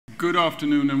Good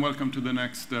afternoon and welcome to the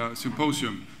next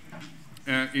symposium,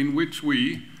 in which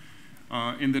we,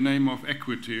 in the name of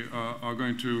equity, are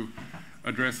going to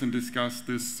address and discuss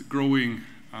this growing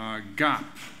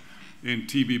gap in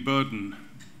TB burden,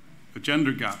 a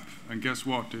gender gap. And guess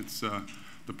what? It's the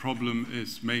problem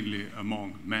is mainly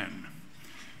among men.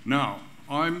 Now,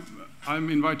 I'm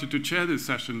invited to chair this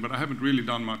session, but I haven't really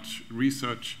done much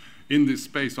research in this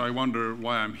space, so I wonder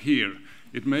why I'm here.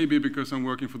 It may be because I'm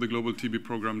working for the global TB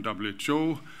program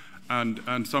WHO,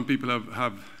 and some people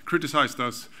have criticized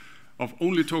us of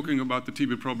only talking about the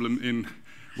TB problem in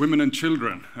women and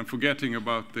children and forgetting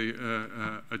about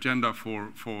the agenda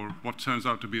for what turns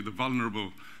out to be the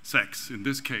vulnerable sex, in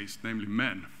this case, namely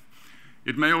men.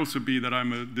 It may also be that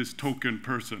I'm this token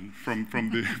person from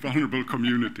the vulnerable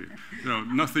community. You know,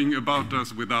 nothing about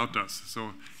us without us.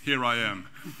 So here I am,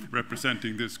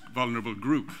 representing this vulnerable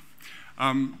group.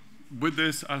 With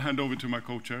this, I'll hand over to my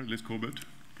co-chair, Liz Corbett.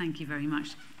 Thank you very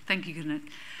much. Thank you, Gunnar.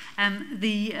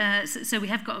 So we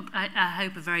have got, I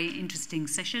hope, a very interesting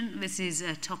session. This is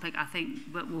a topic, I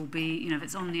think, that will be, you know,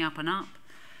 it's on the up and up.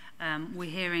 We're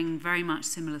hearing very much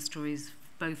similar stories,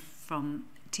 both from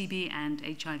TB and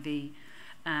HIV,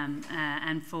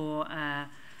 and for an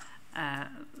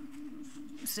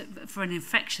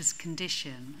infectious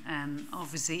condition.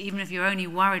 Obviously, even if you're only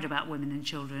worried about women and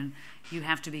children, you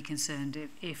have to be concerned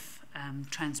if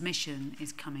transmission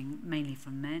is coming mainly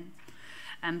from men.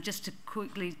 Just to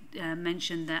quickly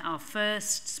mention that our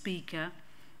first speaker,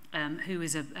 who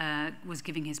was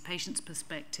giving his patient's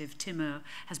perspective, Timur,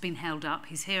 has been held up.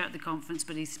 He's here at the conference,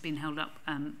 but he's been held up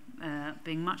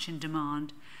being much in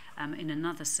demand in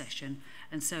another session.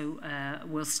 And so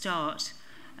we'll start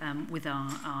with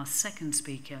our second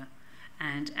speaker.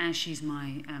 And as she's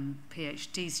my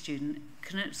PhD student,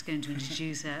 Knut's going to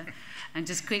introduce her. And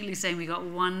just quickly saying we got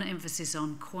one emphasis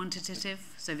on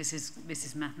quantitative. So this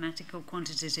is mathematical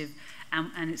quantitative,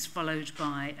 and it's followed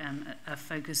by a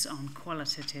focus on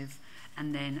qualitative,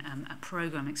 and then a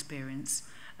program experience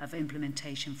of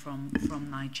implementation from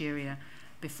Nigeria,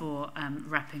 before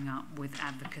wrapping up with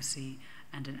advocacy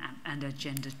and a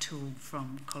gender tool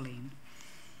from Colleen.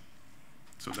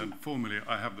 So then, formally,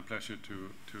 I have the pleasure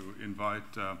to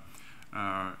invite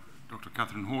Dr.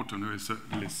 Catherine Horton, who is a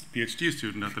PhD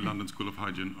student at the London School of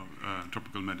Hygiene and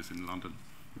Tropical Medicine in London.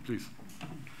 Please.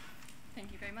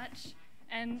 Thank you very much.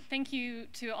 And thank you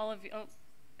to all of you. Oh,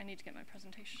 I need to get my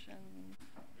presentation.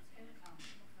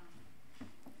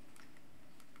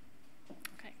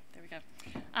 Okay, there we go.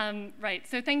 Right,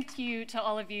 so thank you to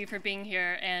all of you for being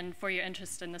here and for your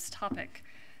interest in this topic.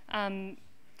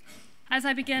 As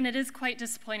I begin, it is quite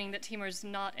disappointing that Timur's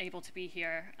not able to be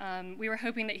here. We were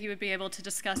hoping that he would be able to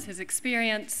discuss his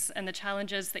experience and the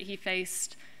challenges that he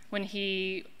faced when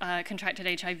he contracted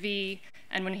HIV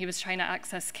and when he was trying to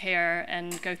access care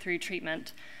and go through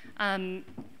treatment. And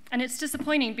it's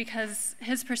disappointing because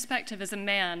his perspective as a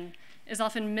man is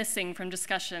often missing from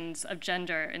discussions of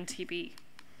gender and TB.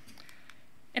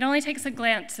 It only takes a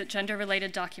glance at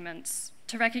gender-related documents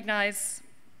to recognize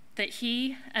that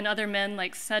he and other men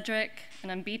like Cedric and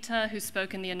Ambita, who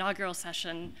spoke in the inaugural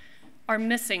session, are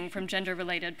missing from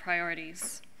gender-related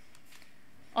priorities.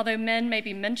 Although men may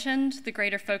be mentioned, the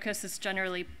greater focus is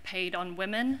generally paid on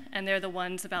women, and they're the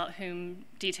ones about whom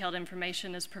detailed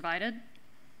information is provided.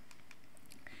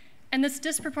 And this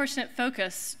disproportionate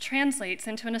focus translates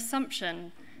into an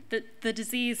assumption that the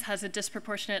disease has a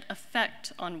disproportionate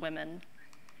effect on women.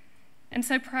 And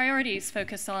so priorities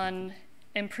focus on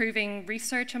improving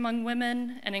research among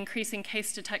women and increasing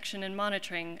case detection and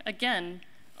monitoring, again,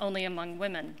 only among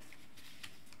women.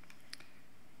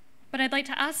 But I'd like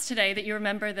to ask today that you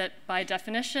remember that by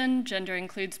definition, gender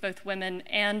includes both women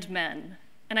and men.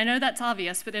 And I know that's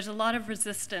obvious, but there's a lot of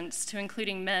resistance to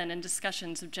including men in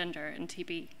discussions of gender and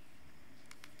TB.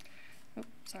 Oh,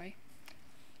 sorry.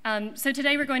 So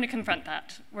today we're going to confront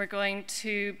that. We're going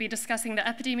to be discussing the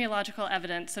epidemiological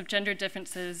evidence of gender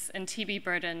differences in TB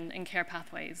burden and care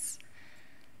pathways.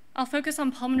 I'll focus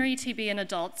on pulmonary TB in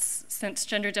adults, since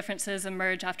gender differences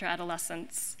emerge after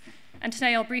adolescence. And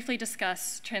today I'll briefly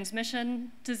discuss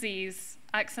transmission, disease,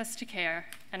 access to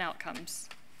care, and outcomes.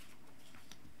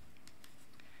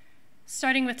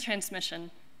 Starting with transmission,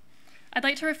 I'd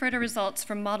like to refer to results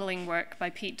from modeling work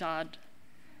by Pete Dodd.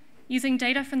 Using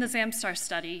data from the Zamstar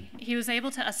study, he was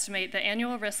able to estimate the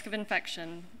annual risk of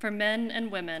infection for men and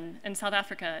women in South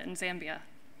Africa and Zambia.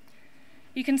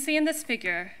 You can see in this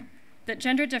figure that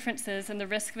gender differences in the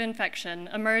risk of infection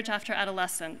emerge after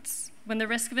adolescence, when the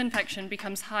risk of infection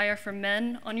becomes higher for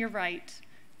men on your right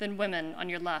than women on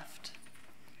your left.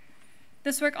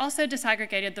 This work also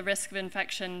disaggregated the risk of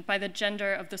infection by the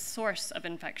gender of the source of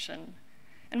infection.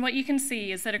 And what you can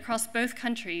see is that across both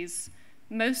countries,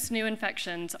 most new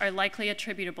infections are likely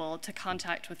attributable to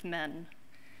contact with men.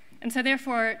 And so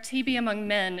therefore, TB among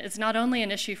men is not only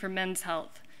an issue for men's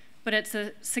health, but it's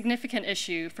a significant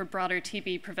issue for broader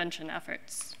TB prevention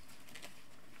efforts.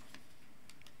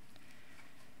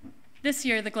 This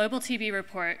year, the Global TB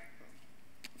Report,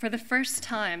 for the first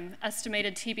time,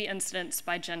 estimated TB incidence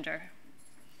by gender.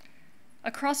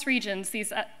 Across regions,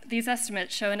 these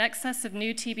estimates show an excess of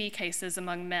new TB cases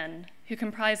among men, who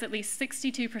comprise at least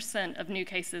 62% of new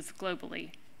cases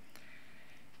globally.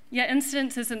 Yet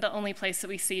incidence isn't the only place that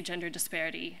we see gender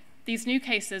disparity. These new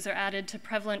cases are added to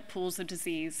prevalent pools of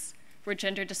disease, where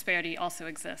gender disparity also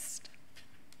exists.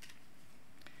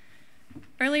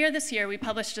 Earlier this year, we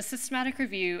published a systematic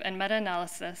review and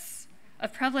meta-analysis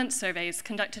of prevalence surveys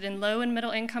conducted in low and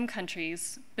middle income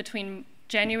countries between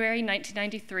January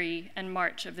 1993 and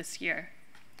March of this year.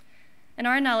 In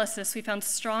our analysis, we found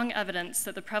strong evidence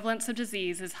that the prevalence of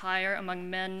disease is higher among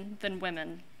men than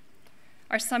women.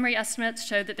 Our summary estimates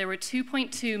showed that there were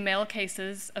 2.2 male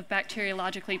cases of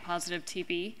bacteriologically positive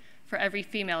TB for every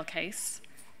female case,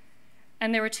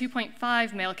 and there were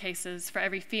 2.5 male cases for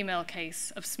every female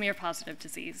case of smear-positive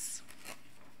disease.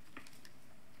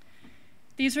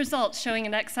 These results, showing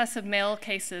an excess of male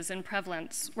cases in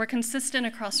prevalence, were consistent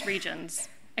across regions,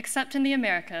 except in the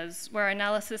Americas, where our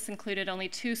analysis included only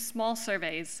 2 small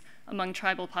surveys among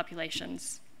tribal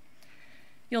populations.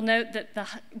 You'll note that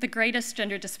the greatest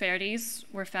gender disparities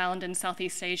were found in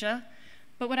Southeast Asia,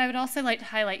 but what I would also like to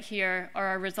highlight here are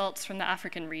our results from the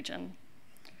African region.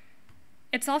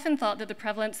 It's often thought that the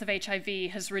prevalence of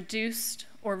HIV has reduced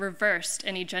or reversed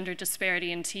any gender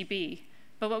disparity in TB,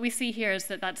 but what we see here is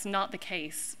that that's not the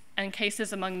case, and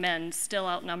cases among men still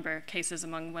outnumber cases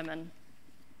among women.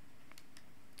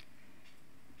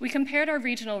 We compared our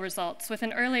regional results with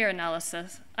an earlier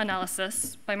analysis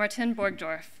by Martin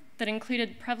Borgdorf that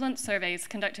included prevalence surveys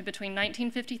conducted between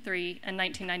 1953 and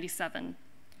 1997.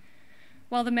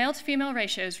 While the male-to-female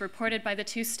ratios reported by the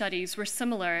 2 studies were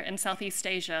similar in Southeast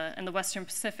Asia and the Western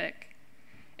Pacific,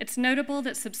 it's notable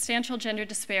that substantial gender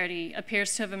disparity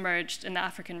appears to have emerged in the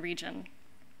African region.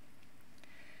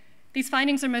 These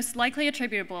findings are most likely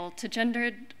attributable to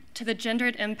the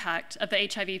gendered impact of the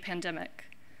HIV pandemic.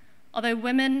 Although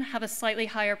women have a slightly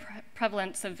higher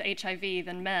prevalence of HIV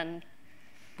than men,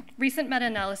 recent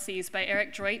meta-analyses by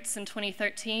Eric Droitz in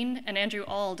 2013 and Andrew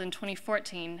Auld in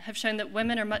 2014 have shown that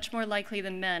women are much more likely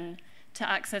than men to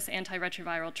access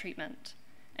antiretroviral treatment.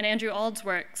 And Andrew Auld's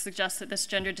work suggests that this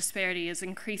gender disparity is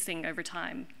increasing over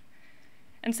time.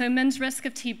 And so men's risk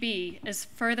of TB is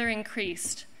further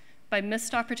increased by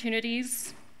missed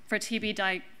opportunities for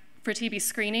TB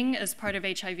screening as part of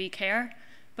HIV care,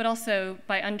 but also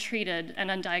by untreated and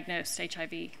undiagnosed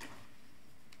HIV.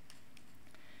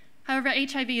 However,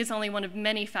 HIV is only one of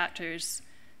many factors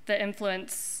that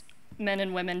influence men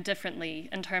and women differently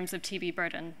in terms of TB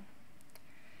burden.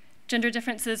 Gender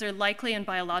differences are likely in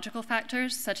biological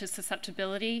factors such as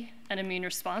susceptibility and immune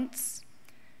response.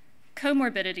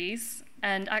 Comorbidities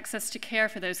and access to care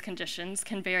for those conditions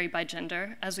can vary by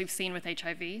gender, as we've seen with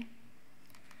HIV.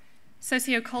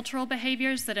 Sociocultural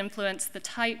behaviors that influence the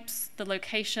types, the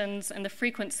locations, and the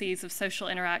frequencies of social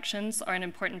interactions are an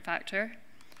important factor,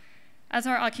 as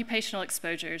are occupational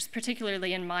exposures,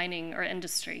 particularly in mining or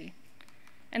industry.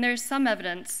 And there is some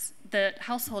evidence that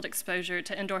household exposure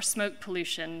to indoor smoke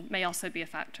pollution may also be a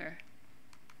factor.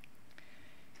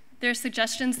 There are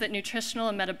suggestions that nutritional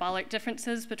and metabolic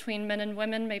differences between men and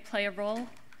women may play a role,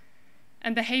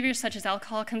 and behaviors such as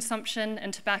alcohol consumption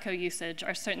and tobacco usage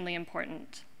are certainly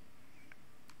important.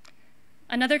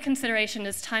 Another consideration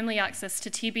is timely access to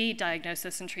TB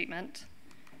diagnosis and treatment,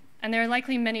 and there are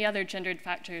likely many other gendered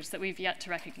factors that we've yet to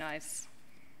recognize.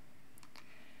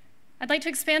 I'd like to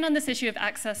expand on this issue of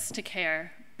access to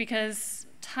care, because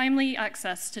timely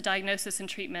access to diagnosis and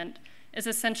treatment is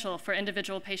essential for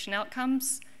individual patient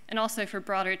outcomes and also for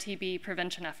broader TB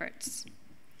prevention efforts.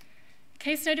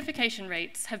 Case notification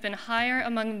rates have been higher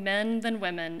among men than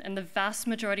women in the vast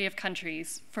majority of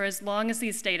countries for as long as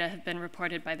these data have been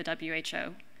reported by the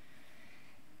WHO.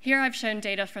 Here I've shown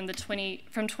data from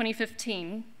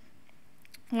 2015,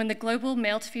 when the global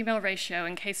male-to-female ratio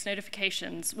in case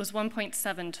notifications was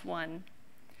 1.7 to 1.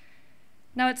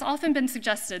 Now, it's often been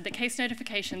suggested that case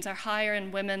notifications are higher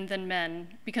in women than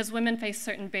men because women face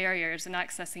certain barriers in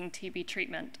accessing TB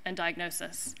treatment and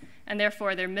diagnosis, and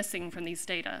therefore they're missing from these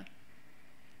data.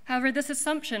 However, this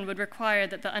assumption would require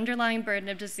that the underlying burden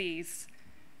of disease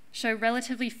show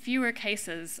relatively fewer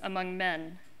cases among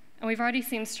men, and we've already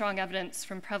seen strong evidence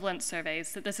from prevalence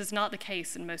surveys that this is not the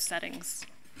case in most settings.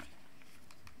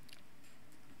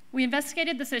 We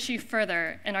investigated this issue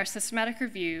further in our systematic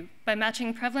review by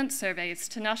matching prevalence surveys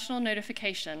to national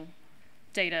notification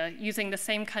data using the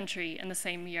same country in the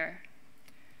same year.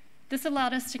 This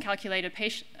allowed us to calculate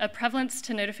a prevalence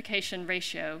to notification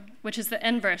ratio, which is the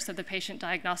inverse of the patient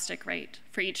diagnostic rate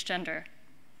for each gender.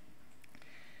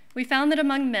 We found that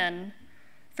among men,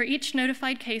 for each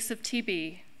notified case of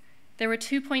TB, there were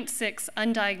 2.6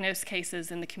 undiagnosed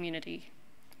cases in the community,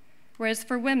 whereas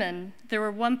for women, there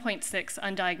were 1.6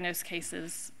 undiagnosed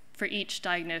cases for each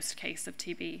diagnosed case of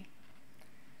TB.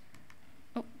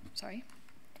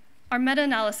 Our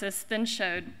meta-analysis then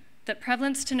showed that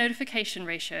prevalence to notification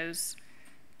ratios,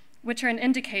 which are an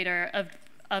indicator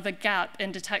of a gap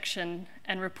in detection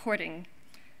and reporting,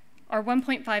 are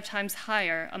 1.5 times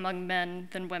higher among men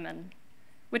than women,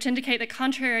 which indicate that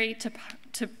contrary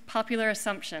to popular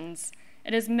assumptions,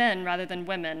 it is men rather than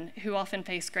women who often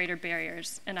face greater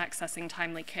barriers in accessing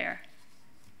timely care.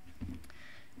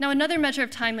 Now, another measure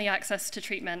of timely access to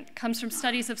treatment comes from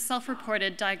studies of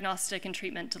self-reported diagnostic and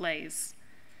treatment delays.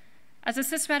 As a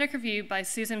systematic review by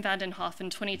Susan Vandenhoff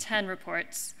in 2010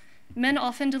 reports, men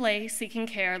often delay seeking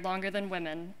care longer than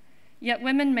women, yet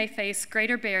women may face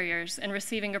greater barriers in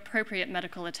receiving appropriate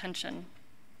medical attention.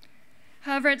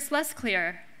 However, it's less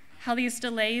clear how these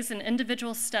delays in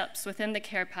individual steps within the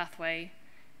care pathway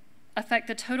affect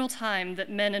the total time that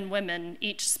men and women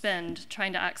each spend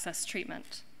trying to access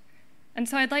treatment. And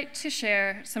so I'd like to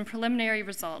share some preliminary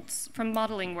results from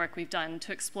modeling work we've done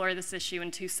to explore this issue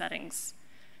in two settings.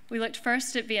 We looked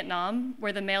first at Vietnam,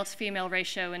 where the male-to-female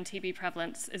ratio in TB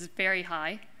prevalence is very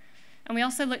high, and we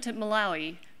also looked at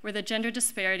Malawi, where the gender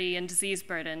disparity in disease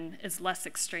burden is less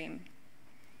extreme.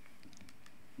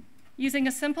 Using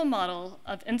a simple model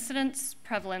of incidence,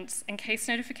 prevalence, and case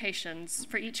notifications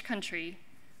for each country,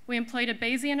 we employed a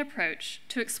Bayesian approach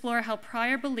to explore how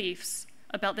prior beliefs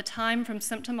about the time from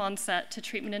symptom onset to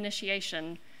treatment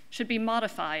initiation should be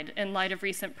modified in light of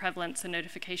recent prevalence and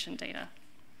notification data.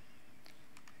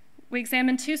 We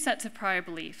examined two sets of prior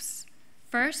beliefs.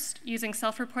 First, using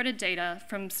self-reported data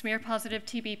from smear-positive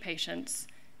TB patients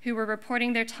who were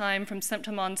reporting their time from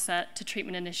symptom onset to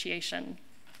treatment initiation.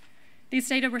 These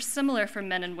data were similar for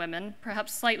men and women,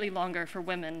 perhaps slightly longer for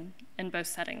women in both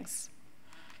settings.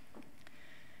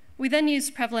 We then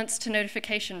used prevalence to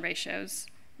notification ratios,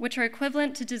 which are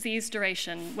equivalent to disease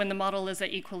duration when the model is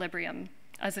at equilibrium,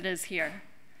 as it is here.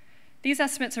 These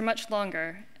estimates are much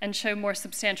longer and show more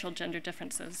substantial gender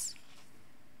differences.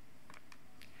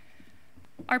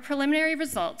 Our preliminary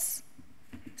results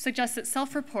suggest that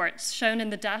self-reports, shown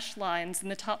in the dashed lines in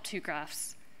the top two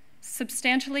graphs,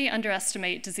 substantially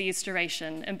underestimate disease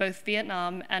duration in both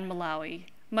Vietnam and Malawi,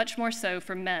 much more so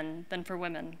for men than for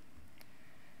women.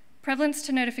 Prevalence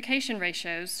to notification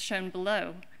ratios, shown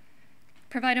below,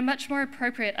 provide a much more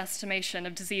appropriate estimation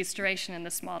of disease duration in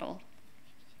this model.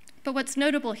 But what's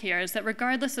notable here is that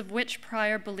regardless of which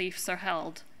prior beliefs are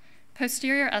held,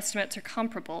 posterior estimates are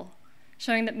comparable,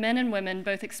 showing that men and women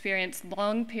both experience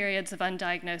long periods of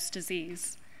undiagnosed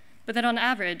disease, but that on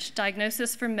average,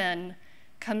 diagnosis for men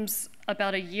comes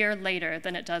about a year later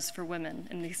than it does for women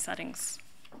in these settings.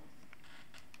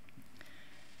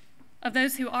 Of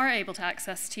those who are able to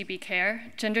access TB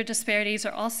care, gender disparities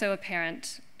are also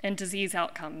apparent in disease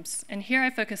outcomes, and here I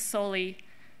focus solely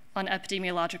on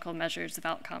epidemiological measures of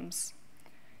outcomes.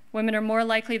 Women are more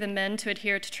likely than men to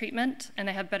adhere to treatment, and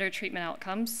they have better treatment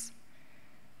outcomes.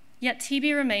 Yet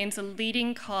TB remains a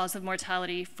leading cause of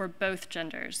mortality for both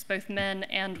genders, both men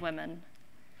and women.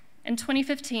 In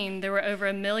 2015, there were over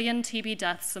 1 million TB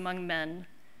deaths among men,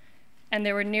 and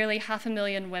there were nearly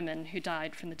 500,000 women who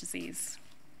died from the disease.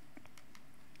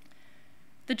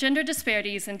 The gender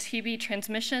disparities in TB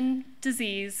transmission,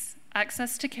 disease,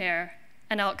 access to care,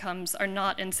 and outcomes are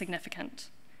not insignificant.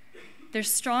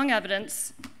 There's strong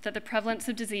evidence that the prevalence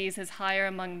of disease is higher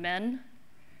among men,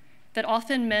 that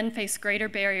often men face greater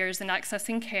barriers in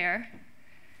accessing care,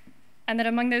 and that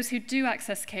among those who do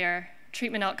access care,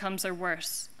 treatment outcomes are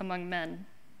worse among men.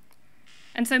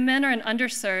 And so men are an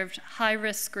underserved,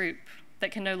 high-risk group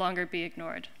that can no longer be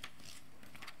ignored.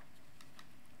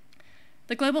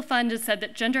 The Global Fund has said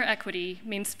that gender equity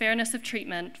means fairness of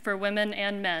treatment for women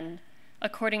and men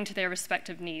according to their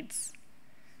respective needs.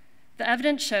 The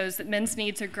evidence shows that men's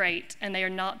needs are great and they are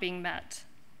not being met.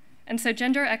 And so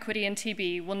gender equity in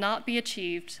TB will not be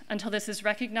achieved until this is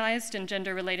recognized in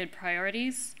gender-related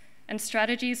priorities and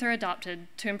strategies are adopted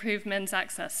to improve men's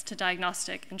access to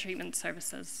diagnostic and treatment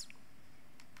services.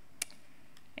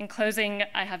 In closing,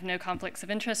 I have no conflicts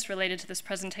of interest related to this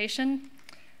presentation,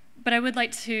 but I would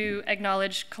like to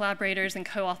acknowledge collaborators and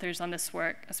co-authors on this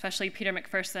work, especially Peter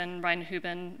McPherson, Ryan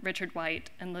Hubin, Richard White,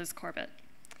 and Liz Corbett.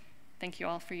 Thank you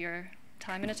all for your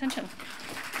time and attention.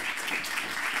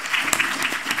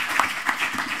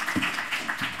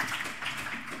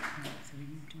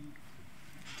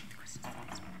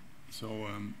 So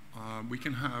we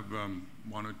can have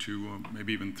one or two, or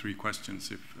maybe even three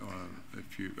questions if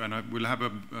you, and we'll have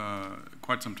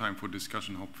quite some time for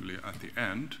discussion hopefully at the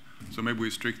end. So maybe we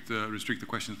restrict the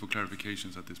questions for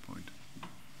clarifications at this point.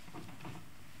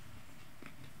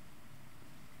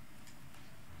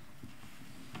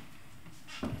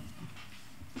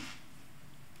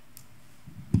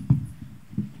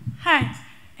 Hi,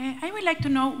 I would like to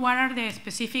know what are the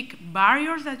specific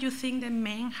barriers that you think the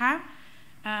men have.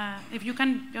 If you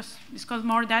can just discuss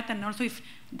more that, and also if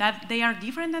that they are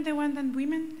different than the one than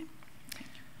women.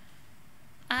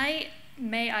 I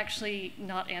may actually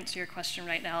not answer your question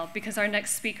right now because our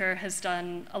next speaker has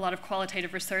done a lot of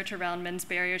qualitative research around men's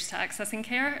barriers to accessing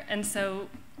care, and so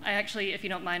I actually, if you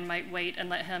don't mind, might wait and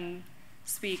let him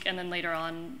speak, and then later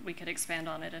on we could expand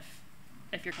on it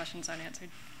if your questions aren't answered.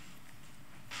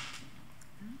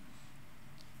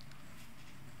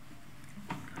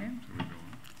 Okay, so we go on.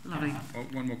 Lovely.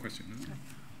 Oh, one more question.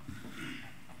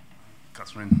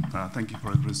 Catherine, thank you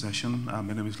for the presentation. My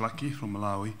name is Lucky from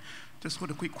Malawi. Just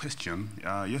got a quick question.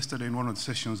 Yesterday in one of the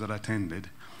sessions that I attended,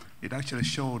 it actually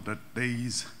showed that there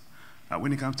is,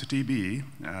 when it comes to TB,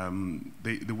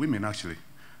 the women actually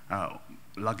are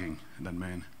lagging than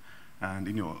men. And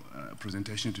in your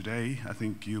presentation today, I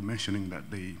think you're mentioning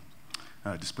that the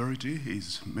disparity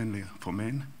is mainly for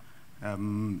men.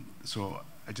 So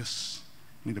I just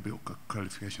need a bit of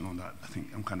clarification on that. I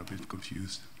think I'm kind of a bit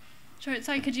confused. Sure,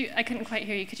 sorry, I couldn't quite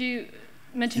hear you. Could you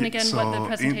mention again what the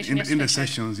presentation yesterday in the said?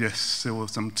 sessions, yes, there were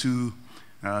some two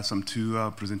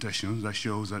presentations that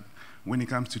shows that when it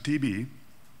comes to TB,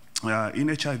 in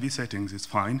HIV settings it's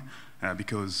fine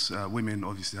because women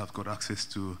obviously have got access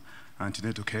to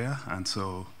antenatal care, and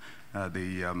so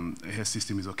the health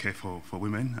system is okay for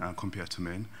women compared to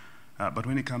men. But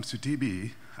when it comes to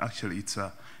TB, actually it's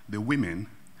the women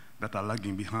that are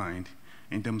lagging behind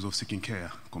in terms of seeking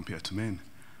care compared to men.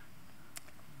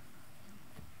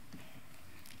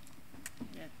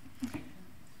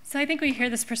 So I think we hear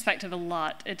this perspective a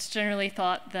lot. It's generally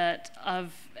thought that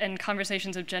in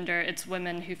conversations of gender, it's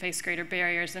women who face greater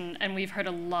barriers, and we've heard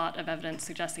a lot of evidence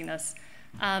suggesting this.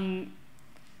 I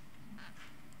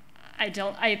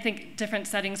think different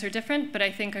settings are different, but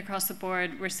I think across the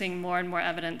board, we're seeing more and more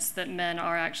evidence that men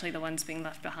are actually the ones being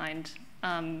left behind.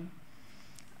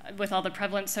 With all the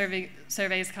prevalence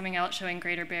surveys coming out showing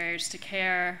greater barriers to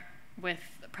care, with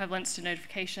prevalence to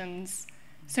notifications,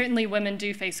 certainly women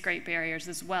do face great barriers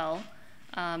as well,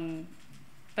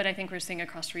 but I think we're seeing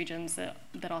across regions that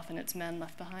often it's men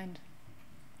left behind.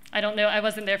 I don't know, I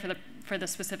wasn't there for the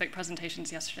specific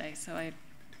presentations yesterday, so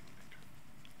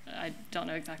I don't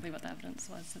know exactly what the evidence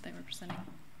was that they were presenting.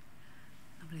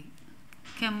 Lovely.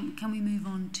 Can we move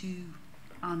on to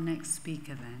our next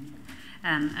speaker then?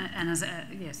 And as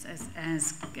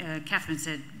Catherine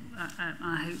said,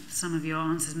 I hope some of your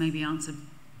answers may be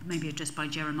addressed by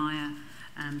Jeremiah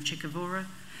Chikavora,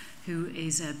 who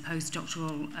is a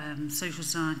postdoctoral social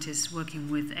scientist working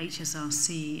with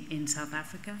HSRC in South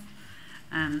Africa,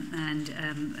 and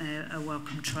a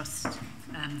Wellcome Trust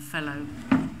fellow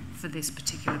for this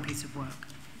particular piece of work.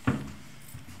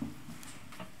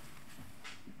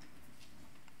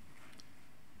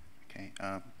 Okay,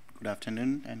 good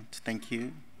afternoon, and thank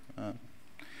you,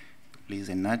 Liz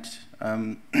and Nat.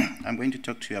 I'm going to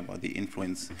talk to you about the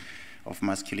influence of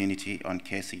masculinity on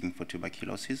care seeking for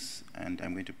tuberculosis, and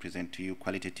I'm going to present to you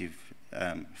qualitative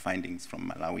findings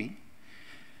from Malawi.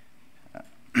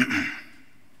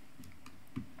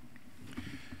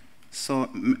 So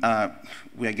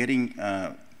we are getting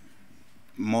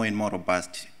more and more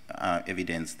robust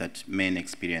evidence that men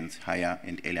experience higher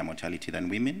and earlier mortality than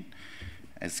women,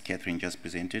 as Catherine just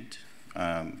presented.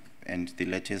 And the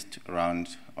latest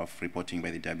round of reporting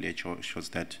by the WHO shows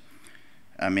that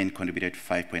men contributed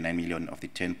 5.9 million of the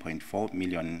 10.4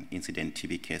 million incident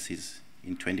TB cases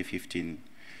in 2015,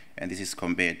 and this is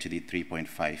compared to the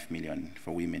 3.5 million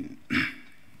for women.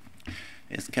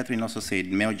 As Catherine also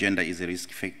said, male gender is a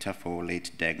risk factor for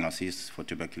late diagnosis for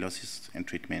tuberculosis and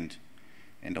treatment,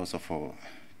 and also for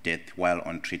death while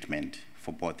on treatment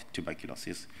for both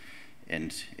tuberculosis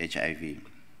and HIV.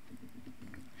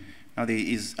 Now there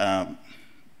is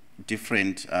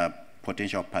different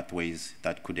potential pathways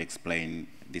that could explain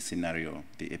the scenario,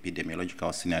 the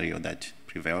epidemiological scenario that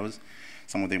prevails.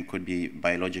 Some of them could be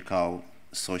biological,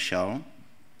 social,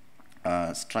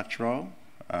 structural.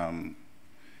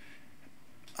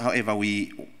 However,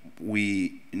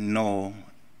 we know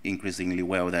increasingly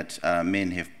well that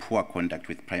men have poor contact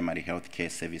with primary health care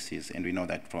services, and we know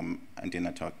that from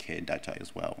antenatal care data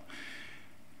as well.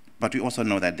 But we also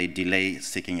know that they delay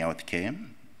seeking health care.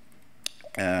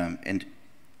 And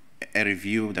a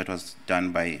review that was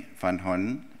done by Van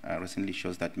Horn recently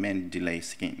shows that men delay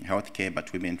seeking health care,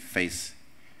 but women face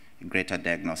greater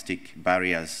diagnostic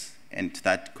barriers, and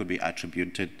that could be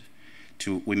attributed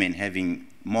to women having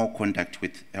more contact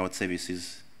with health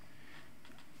services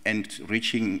and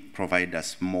reaching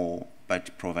providers more,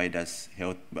 but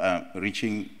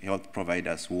reaching health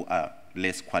providers who are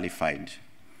less qualified.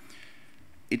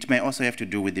 It may also have to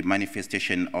do with the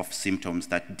manifestation of symptoms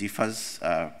that differs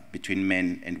between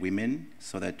men and women,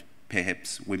 so that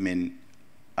perhaps women,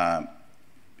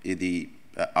 the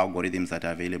algorithms that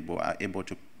are available are able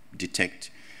to detect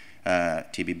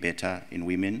TB better in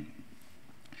women.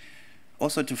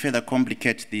 Also, to further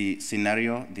complicate the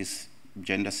scenario, this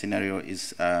gender scenario,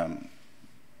 is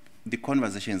the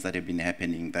conversations that have been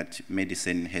happening that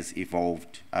medicine has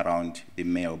evolved around the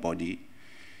male body.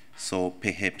 So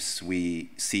perhaps we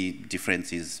see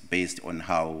differences based on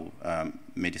how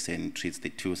medicine treats the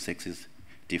two sexes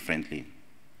differently.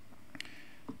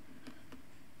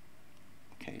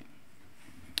 Okay.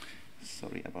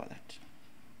 Sorry about that.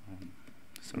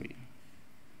 Sorry.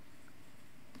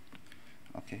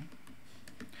 Okay.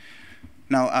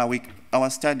 Now, our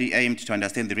study aimed to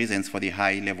understand the reasons for the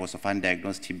high levels of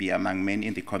undiagnosed TB among men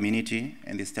in the community,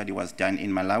 and this study was done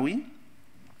in Malawi.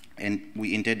 And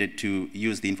we intended to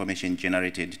use the information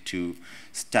generated to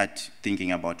start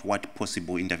thinking about what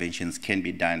possible interventions can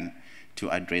be done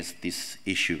to address this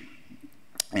issue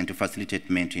and to facilitate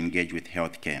men to engage with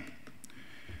healthcare.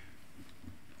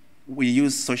 We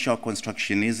use social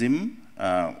constructionism,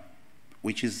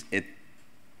 which is a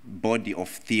body of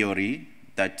theory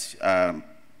that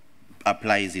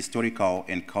applies historical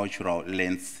and cultural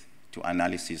lens to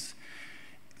analysis.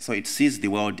 So it sees the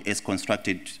world as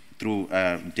constructed through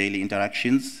daily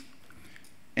interactions,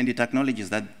 and it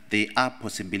acknowledges that there are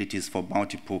possibilities for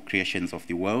multiple creations of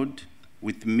the world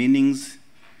with meanings,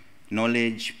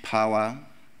 knowledge, power,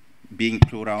 being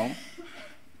plural,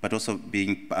 but also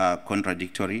being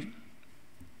contradictory.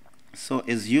 So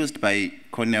as used by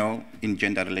Cornell in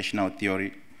gender relational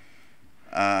theory,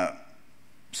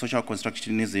 social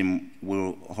constructionism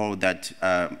will hold that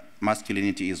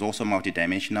masculinity is also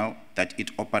multidimensional, that it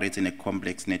operates in a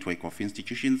complex network of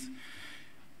institutions.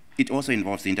 It also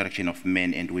involves the interaction of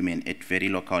men and women at very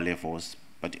local levels,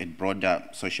 but at broader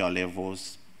social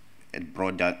levels, at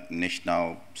broader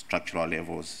national structural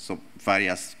levels. So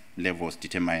various levels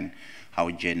determine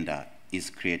how gender is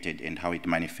created and how it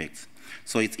manifests.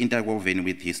 So it's interwoven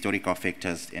with historical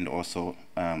factors and also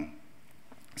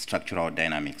structural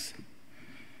dynamics.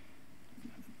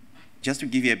 Just to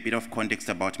give you a bit of context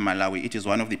about Malawi, it is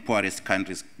one of the poorest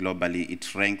countries globally.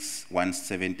 It ranks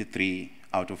 173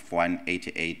 out of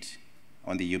 188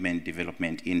 on the Human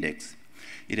Development Index.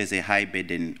 It has a high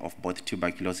burden of both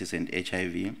tuberculosis and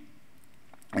HIV,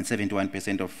 and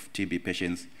 71% of TB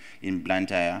patients in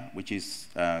Blantyre, which is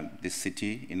the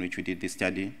city in which we did this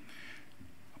study,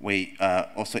 were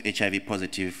also HIV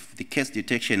positive. The case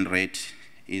detection rate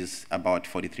is about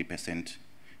 43%,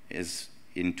 as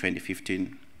in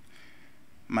 2015.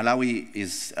 Malawi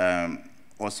is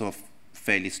also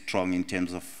fairly strong in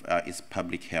terms of its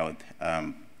public health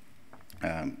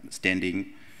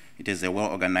standing. It is a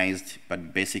well-organized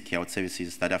but basic health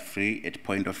services that are free at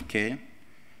point of care,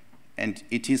 and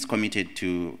it is committed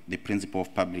to the principle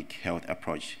of public health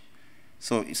approach.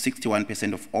 So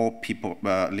 61% of all people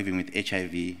living with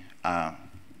HIV are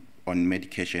on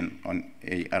medication, on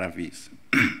ARVs.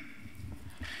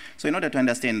 So in order to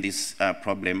understand this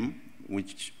problem,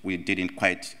 which we didn't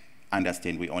quite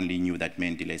understand, we only knew that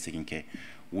men delay seeking care,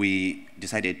 we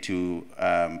decided to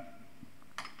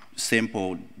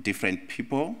sample different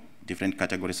people, different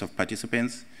categories of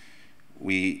participants.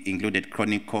 We included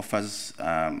chronic coughers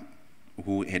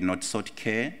who had not sought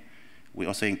care. We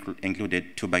also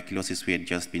included tuberculosis who had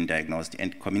just been diagnosed,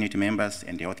 and community members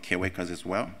and healthcare workers as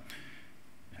well.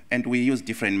 And we used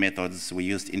different methods. We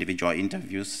used individual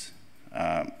interviews,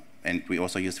 and we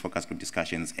also used focus group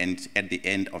discussions. And at the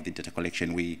end of the data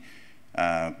collection, we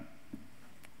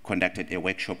conducted a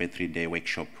workshop, a 3-day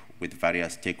workshop with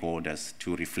various stakeholders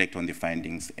to reflect on the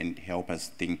findings and help us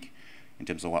think in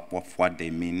terms of what they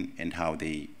mean and how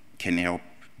they can help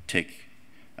take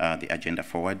the agenda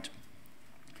forward.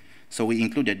 So we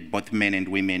included both men and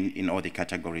women in all the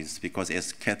categories because,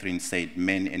 as Catherine said,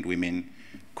 men and women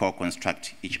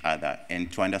co-construct each other. And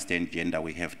to understand gender,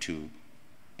 we have to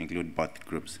include both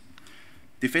groups.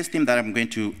 The first theme that I'm going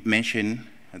to mention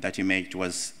that emerged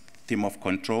was theme of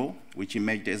control, which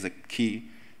emerged as a key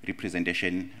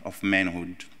representation of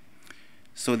manhood.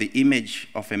 So the image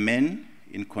of a man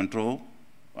in control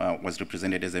was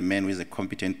represented as a man who is a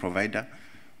competent provider,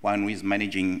 one who is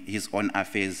managing his own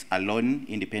affairs alone,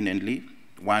 independently,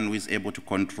 one who is able to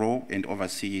control and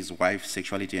oversee his wife's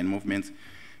sexuality and movements,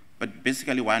 but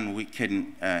basically one who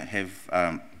can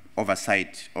have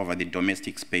oversight over the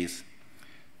domestic space.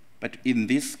 But in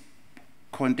this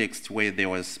context where there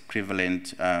was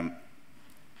prevalent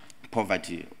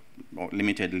poverty or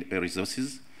limited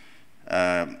resources,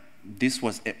 this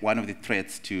was one of the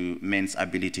threats to men's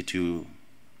ability to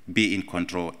be in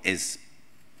control as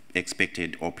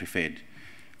expected or preferred.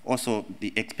 Also,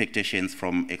 the expectations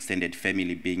from extended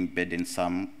family being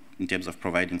burdensome in terms of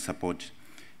providing support,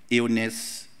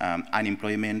 illness,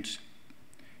 unemployment,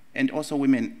 and also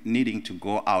women needing to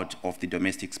go out of the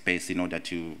domestic space in order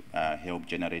to help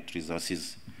generate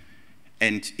resources,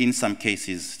 and in some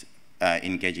cases,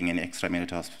 engaging in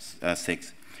extramarital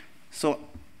sex. So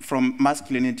from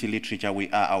masculinity literature, we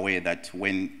are aware that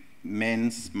when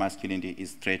men's masculinity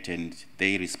is threatened,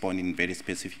 they respond in very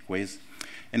specific ways.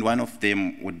 And one of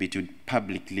them would be to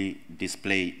publicly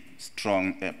display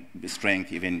strong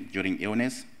strength even during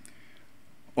illness,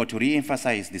 or to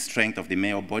re-emphasize the strength of the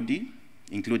male body,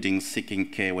 including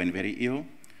seeking care when very ill,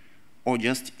 or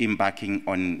just embarking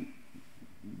on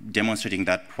demonstrating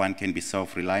that one can be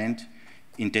self-reliant,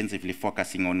 intensively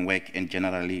focusing on work and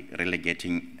generally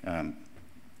relegating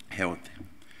health.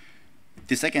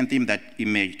 The second theme that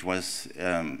emerged was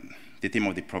the theme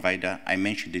of the provider. I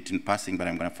mentioned it in passing, but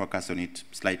I'm going to focus on it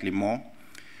slightly more.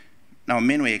 Now,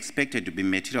 men were expected to be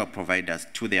material providers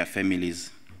to their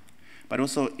families, but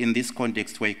also in this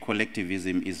context where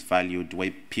collectivism is valued,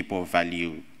 where people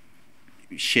value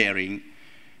sharing,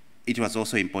 it was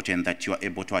also important that you are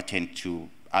able to attend to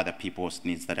other people's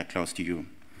needs that are close to you.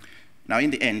 Now, in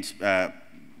the end,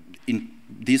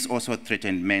 this also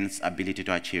threatened men's ability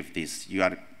to achieve this. You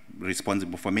are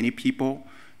responsible for many people,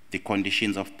 the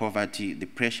conditions of poverty, the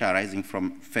pressure arising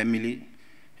from family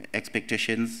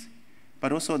expectations,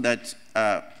 but also that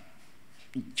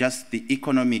just the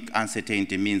economic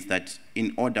uncertainty means that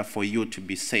in order for you to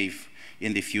be safe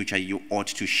in the future, you ought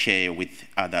to share with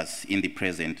others in the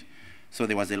present. So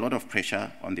there was a lot of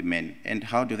pressure on the men. And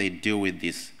how do they deal with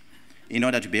this? In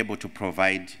order to be able to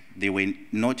provide, they were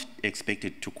not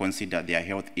expected to consider their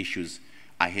health issues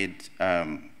ahead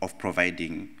of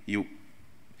providing.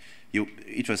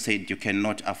 It was said you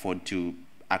cannot afford to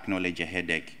acknowledge a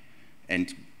headache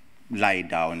and lie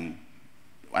down.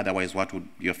 Otherwise, what would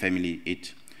your family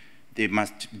eat? They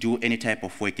must do any type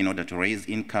of work in order to raise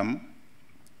income.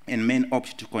 And men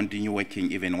opt to continue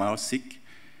working even while sick.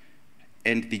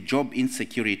 And the job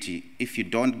insecurity, if you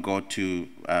don't go to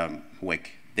work,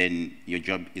 then your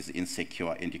job is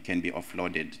insecure and you can be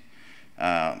offloaded.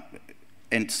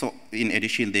 And so, in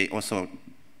addition, they also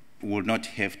will not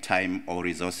have time or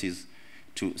resources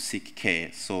to seek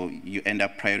care. So you end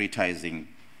up prioritizing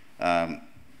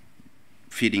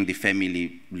feeding the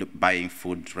family, buying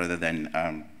food, rather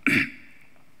than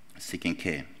seeking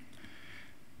care.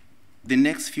 The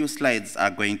next few slides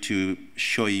are going to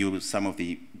show you some of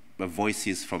the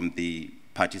voices from the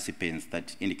participants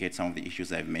that indicate some of the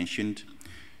issues I've mentioned.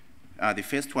 The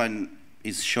first one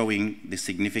is showing the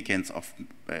significance of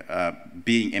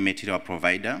being a material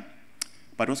provider,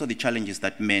 but also the challenges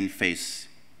that men face.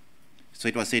 So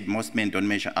it was said most men don't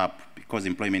measure up because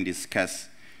employment is scarce.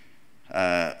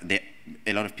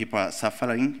 A lot of people are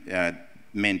suffering.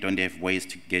 Men don't have ways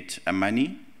to get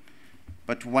money.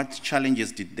 But what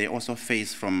challenges did they also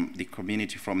face from the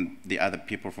community, from the other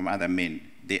people, from other men?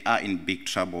 They are in big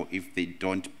trouble if they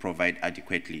don't provide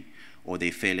adequately, or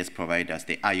they fail as providers.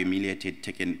 They are humiliated,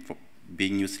 taken for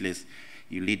being useless.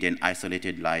 You lead an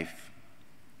isolated life.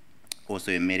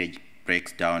 Also, a marriage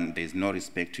breaks down. There's no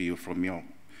respect to you from your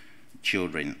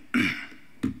children.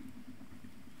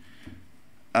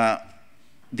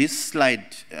 This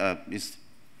slide is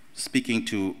speaking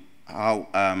to how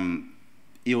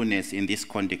illness in this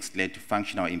context led to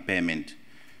functional impairment,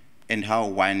 and how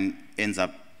one ends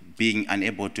up being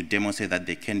unable to demonstrate that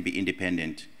they can be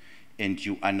independent, and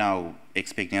you are now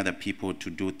expecting other people to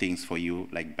do things for you,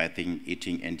 like bathing,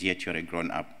 eating, and yet you're a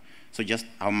grown-up. So just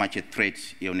how much a threat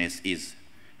illness is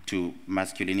to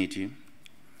masculinity.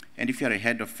 And if you're a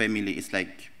head of family, it's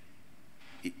like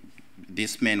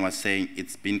this man was saying,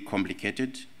 it's been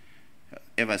complicated.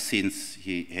 Ever since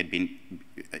he had been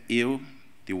ill,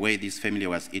 the way this family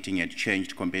was eating had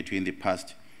changed compared to in the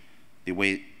past. The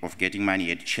way of getting money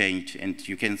had changed, and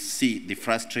you can see the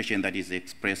frustration that he's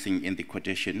expressing in the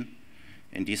quotation.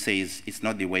 And he says, it's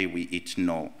not the way we eat,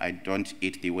 no. I don't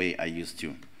eat the way I used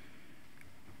to.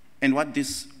 And what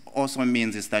this also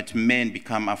means is that men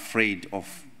become afraid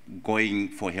of going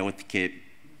for health care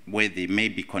where they may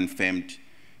be confirmed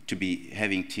to be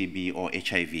having TB or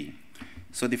HIV.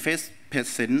 So the first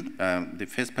person, the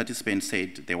first participant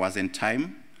said there wasn't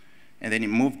time, and then he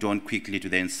moved on quickly to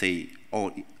then say,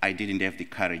 oh, I didn't have the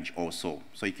courage also.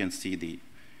 So you can see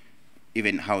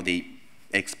even how they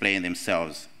explain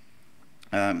themselves.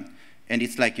 And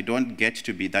it's like you don't get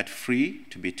to be that free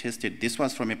to be tested. This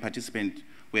was from a participant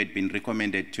who had been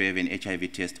recommended to have an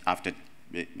HIV test after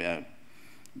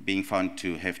being found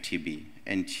to have TB,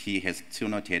 and he has still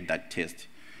not had that test.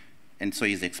 And so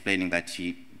he's explaining that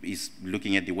he is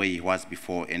looking at the way he was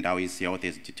before and how his health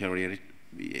has deteriorated,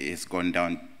 has gone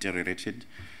down, deteriorated,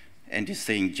 and he's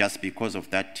saying just because of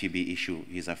that TB issue,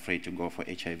 he's afraid to go for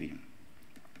HIV.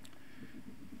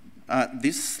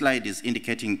 This slide is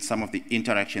indicating some of the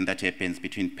interaction that happens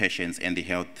between patients and the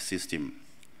health system.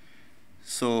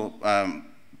 So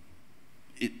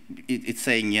it's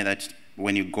saying here that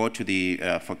when you go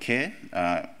to for care,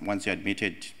 once you're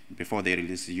admitted, before they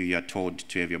release you, you are told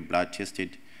to have your blood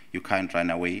tested. You can't run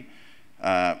away.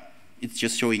 It's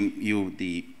just showing you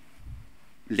the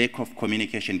lack of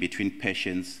communication between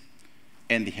patients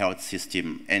and the health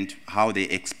system and how they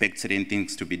expect certain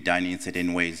things to be done in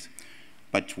certain ways.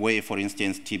 But where, for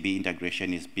instance, TB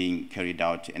integration is being carried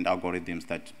out and algorithms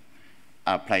that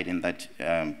are applied in that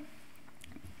are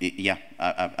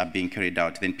being carried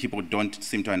out, then people don't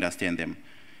seem to understand them.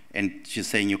 And she's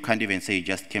saying you can't even say you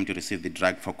just came to receive the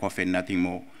drug for cough and nothing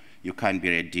more. You can't be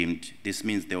redeemed. This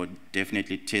means they will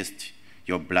definitely test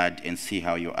your blood and see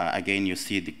how you are. Again, you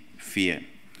see the fear.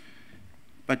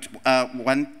 But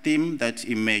one theme that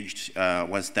emerged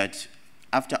was that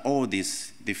after all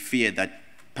this, the fear that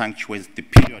punctuates the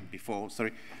period before,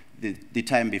 the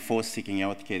time before seeking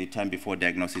health care, the time before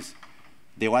diagnosis,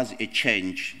 there was a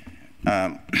change.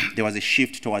 There was a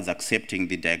shift towards accepting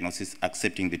the diagnosis,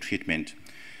 accepting the treatment.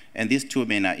 And these two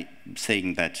men are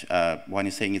saying that, one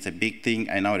is saying it's a big thing,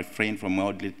 I now refrain from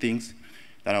worldly things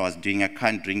that I was doing. I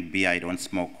can't drink beer, I don't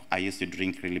smoke. I used to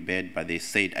drink really bad, but they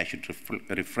said I should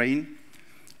refrain.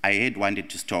 I had wanted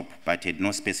to stop, but had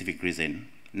no specific reason.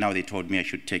 Now they told me I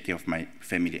should take care of my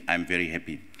family. I'm very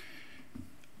happy.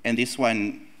 And this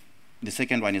one, the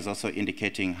second one is also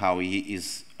indicating how he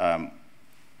has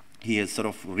sort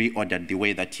of reordered the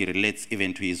way that he relates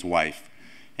even to his wife.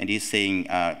 And he's saying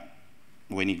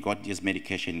when he got his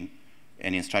medication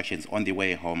and instructions on the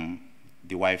way home,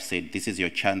 the wife said, this is your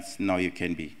chance, now you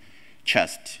can be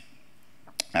chaste.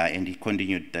 And he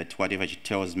continued that whatever she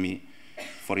tells me,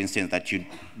 for instance, that you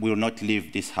will not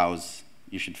leave this house,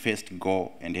 you should first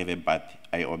go and have a bath,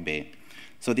 I obey.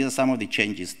 So these are some of the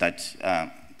changes that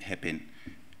happen.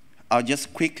 I'll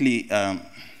just quickly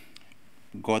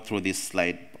go through this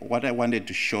slide. What I wanted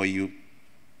to show you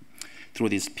through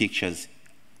these pictures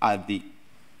are the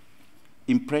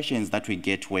impressions that we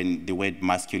get when the word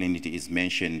masculinity is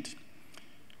mentioned.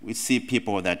 We see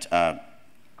people that are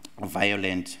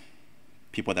violent,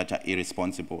 people that are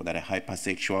irresponsible, that are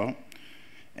hypersexual.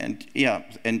 And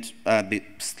the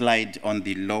slide on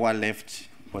the lower left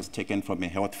was taken from a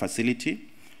health facility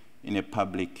in a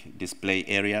public display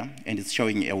area, and it's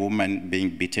showing a woman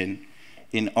being beaten.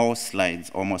 In all slides,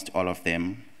 almost all of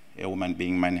them, a woman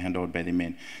being manhandled by the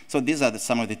men. So these are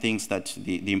some of the things that,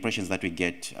 the impressions that we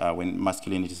get when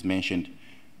masculinity is mentioned.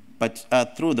 But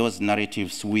through those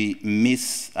narratives, we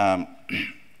miss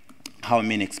how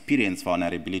men experience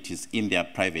vulnerabilities in their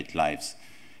private lives,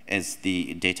 as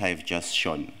the data have just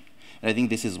shown. And I think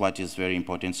this is what is very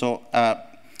important. So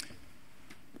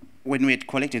when we had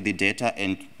collected the data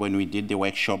and when we did the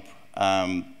workshop,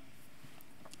 a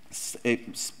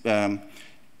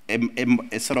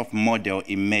sort of model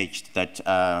emerged that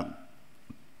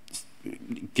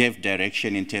gave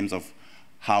direction in terms of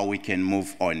how we can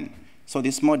move on. So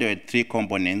this model had 3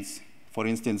 components. For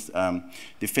instance,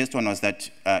 the first one was that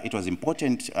it was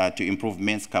important to improve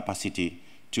men's capacity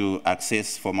to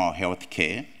access formal health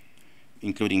care,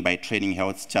 including by training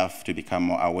health staff to become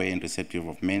more aware and receptive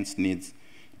of men's needs,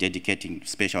 dedicating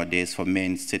special days for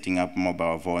men, setting up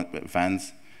mobile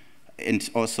vans, and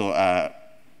also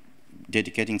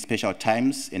dedicating special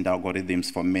times and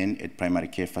algorithms for men at primary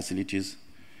care facilities.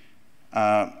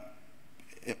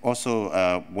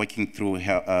 Also working through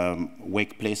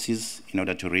workplaces in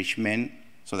order to reach men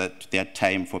so that their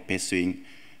time for pursuing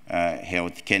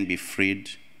health can be freed.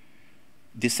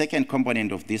 The second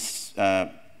component of this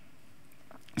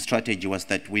strategy was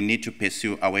that we need to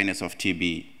pursue awareness of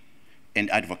TB and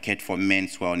advocate for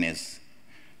men's wellness,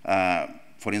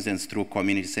 for instance, through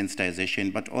community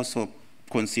sensitization, but also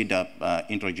consider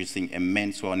introducing a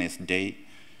men's wellness day,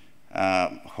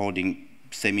 holding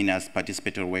seminars,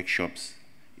 participatory workshops,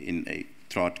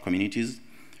 throughout communities.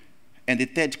 And the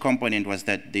third component was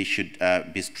that there should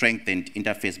be strengthened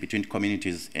interface between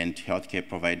communities and healthcare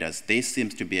providers. There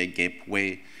seems to be a gap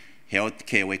where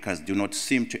healthcare workers do not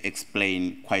seem to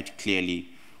explain quite clearly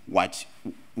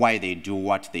why they do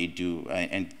what they do.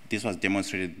 And this was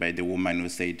demonstrated by the woman who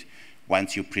said,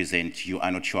 once you present, you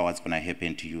are not sure what's going to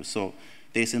happen to you. So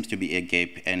there seems to be a gap,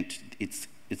 and it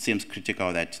seems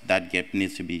critical that that gap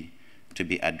needs to be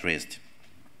addressed.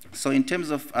 So in terms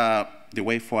of the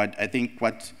way forward, I think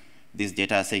what this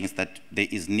data are saying is that there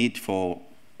is need for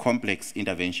complex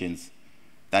interventions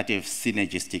that have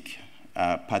synergistic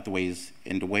pathways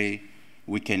and where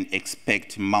we can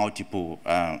expect multiple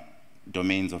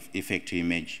domains of effect to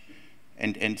emerge.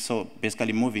 And so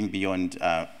basically moving beyond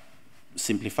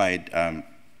simplified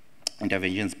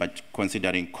interventions, but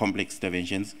considering complex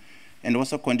interventions, and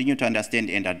also continue to understand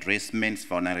and address men's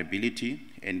vulnerability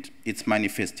and its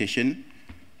manifestation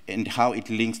and how it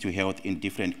links to health in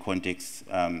different contexts.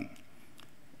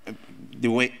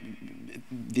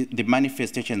 The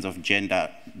manifestations of gender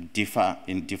differ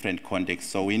in different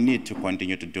contexts, so we need to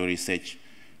continue to do research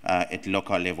at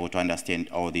local level to understand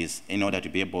all this in order to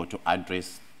be able to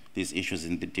address these issues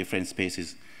in the different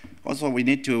spaces. Also, we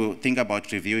need to think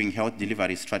about reviewing health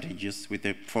delivery strategies with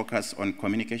a focus on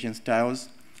communication styles,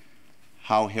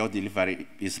 how health delivery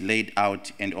is laid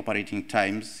out, and operating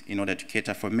times in order to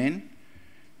cater for men,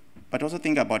 but also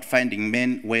think about finding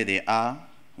men where they are,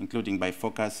 including by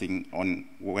focusing on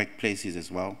workplaces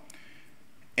as well,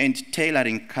 and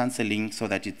tailoring counseling so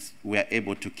that we are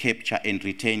able to capture and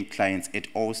retain clients at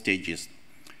all stages.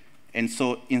 And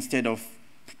so instead of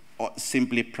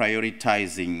simply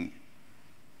prioritizing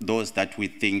those that we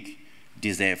think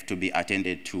deserve to be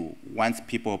attended to, once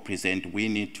people present, we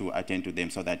need to attend to them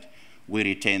so that we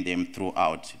retain them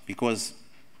throughout. Because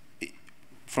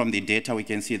from the data, we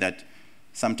can see that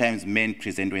sometimes men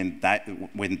present when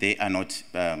they are not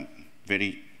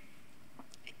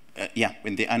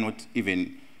when they are not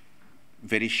even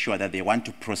very sure that they want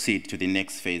to proceed to the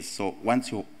next phase. So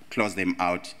once you close them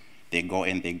out, they go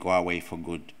and they go away for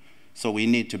good. So we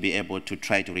need to be able to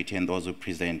try to retain those who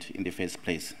present in the first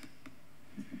place.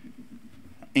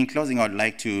 In closing, I would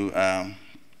like to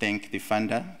thank the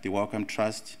funder, the Wellcome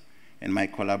Trust, and my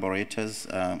collaborators,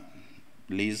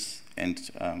 Liz and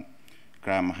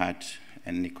Graham Hart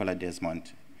and Nicola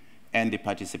Desmond, and the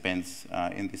participants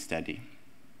in the study,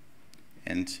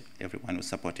 and everyone who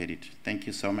supported it. Thank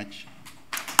you so much.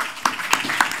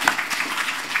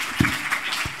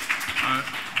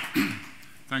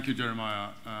 Thank you, Jeremiah.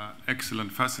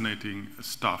 Excellent, fascinating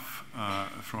stuff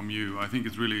from you. I think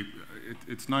it's really,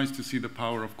 it's nice to see the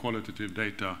power of qualitative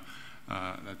data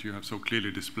that you have so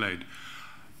clearly displayed.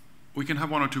 We can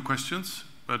have one or two questions,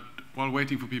 but while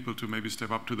waiting for people to maybe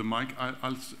step up to the mic,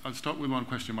 I'll start with one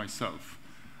question myself.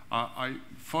 I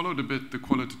followed a bit the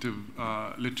qualitative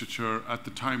literature at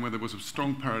the time where there was a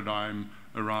strong paradigm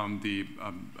around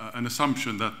an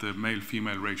assumption that the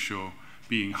male-female ratio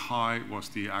being high was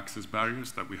the access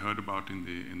barriers that we heard about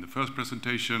in the first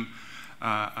presentation.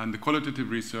 And the qualitative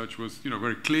research was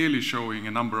very clearly showing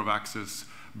a number of access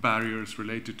barriers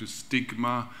related to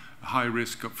stigma, high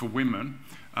risk for women,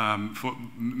 for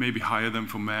maybe higher than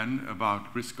for men,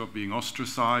 about risk of being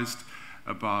ostracized,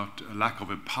 about a lack of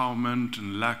empowerment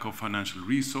and lack of financial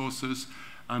resources.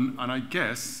 And I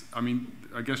guess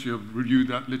you have reviewed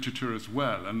that literature as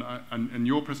well. And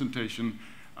your presentation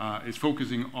is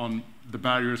focusing on the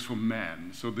barriers for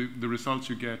men. So the results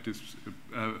you get is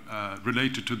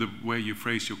related to the way you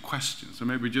phrase your questions. So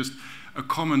maybe just a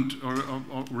comment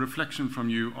or reflection from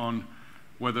you on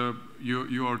whether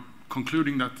you are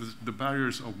concluding that the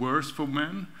barriers are worse for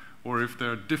men, or if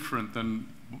they're different than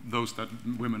those that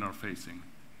women are facing.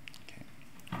 Okay.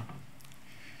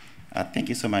 Thank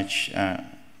you so much,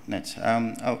 Nat.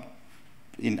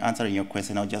 In answering your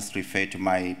question, I'll just refer to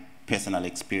my personal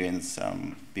experience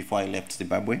before I left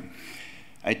Zimbabwe.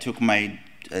 I took my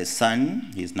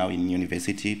son, he's now in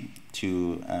university,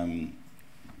 to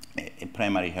a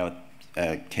primary health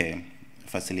care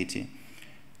facility.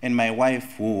 And my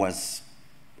wife, who was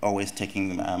always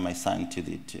taking my son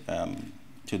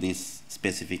to this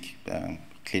specific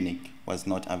clinic, was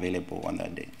not available on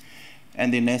that day.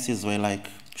 And the nurses were like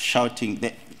shouting,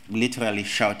 they literally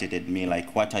shouted at me,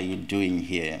 like, "What are you doing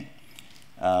here?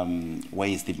 Where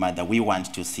is the mother? We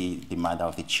want to see the mother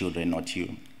of the children, not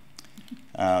you."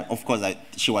 Of course,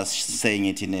 she was saying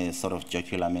it in a sort of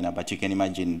jocular manner, but you can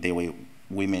imagine there were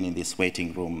women in this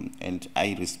waiting room, and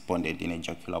I responded in a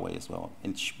jocular way as well,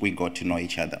 and we got to know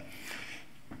each other.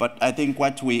 But I think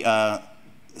what we are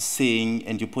seeing,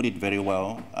 and you put it very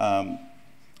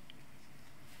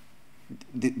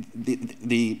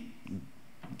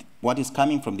what is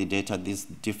coming from the data, these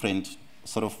different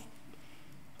sort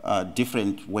of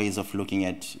different ways of looking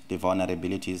at the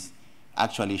vulnerabilities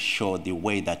actually show the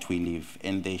way that we live,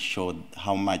 and they show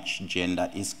how much gender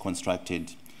is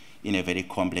constructed in a very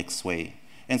complex way.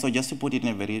 And so just to put it in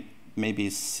a very maybe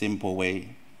simple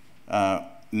way,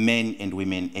 men and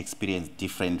women experience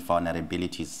different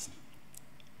vulnerabilities.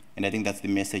 And I think that's the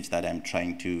message that I'm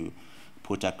trying to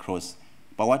put across.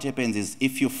 But what happens is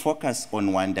if you focus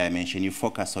on one dimension, you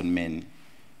focus on men,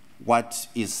 what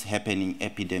is happening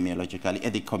epidemiologically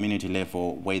at the community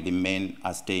level where the men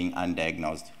are staying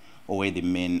undiagnosed or where the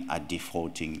men are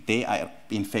defaulting? They are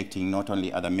infecting not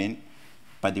only other men,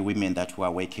 but the women that we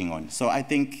are working on. So I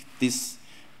think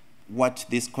what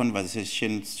this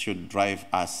conversation should drive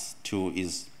us to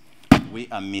is we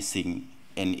are missing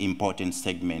an important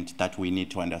segment that we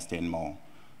need to understand more.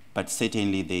 But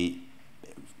certainly they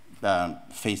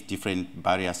face different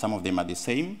barriers. Some of them are the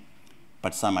same,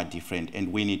 but some are different,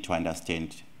 and we need to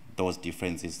understand those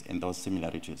differences and those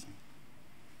similarities.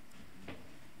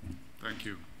 Thank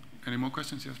you. Any more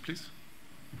questions? Yes, please.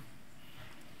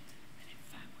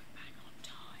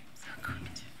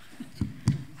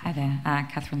 Hi there,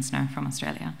 Catherine Snow from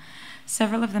Australia.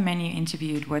 Several of the men you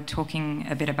interviewed were talking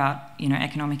a bit about,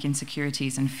 economic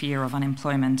insecurities and fear of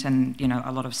unemployment and,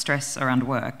 a lot of stress around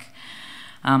work.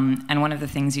 And one of the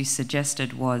things you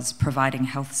suggested was providing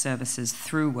health services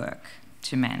through work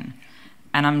to men.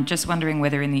 And I'm just wondering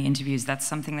whether in the interviews that's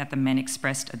something that the men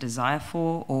expressed a desire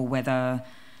for, or whether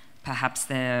perhaps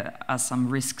there are some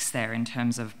risks there in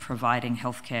terms of providing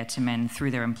healthcare to men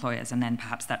through their employers, and then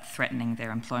perhaps that threatening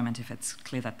their employment if it's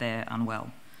clear that they're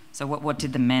unwell. So what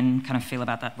did the men kind of feel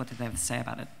about that? What did they have to say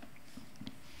about it?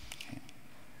 Okay.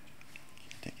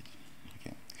 Take it.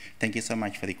 Okay. Thank you so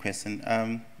much for the question.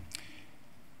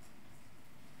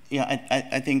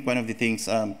 I think one of the things,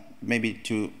 maybe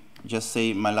to just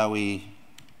say Malawi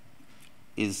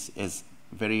is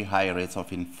very high rates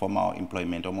of informal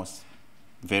employment, almost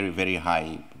very, very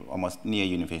high, almost near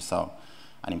universal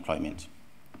unemployment.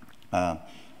 I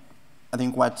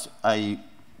think what I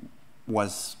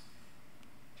was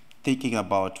thinking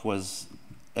about was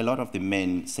a lot of the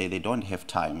men say they don't have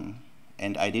time,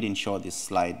 and I didn't show this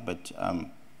slide, but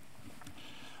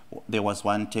there was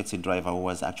one taxi driver who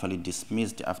was actually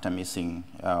dismissed after missing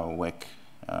work,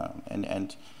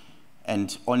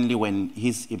 and only when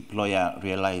his employer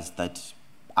realized that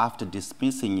after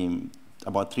dismissing him,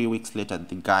 about 3 weeks later,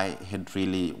 the guy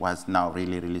was now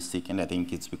really sick, and I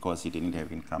think it's because he didn't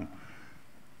have income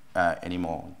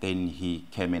anymore. Then he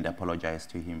came and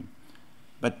apologized to him.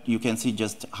 But you can see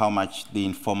just how much the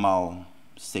informal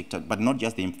sector, but not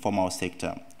just the informal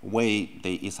sector, where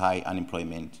there is high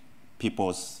unemployment,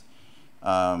 people's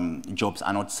jobs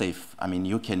are not safe. I mean,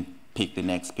 you can pick the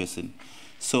next person.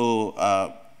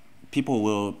 So people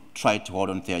will try to hold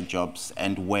on to their jobs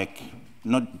and work,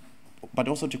 but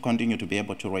also to continue to be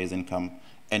able to raise income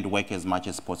and work as much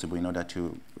as possible in order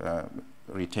to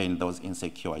retain those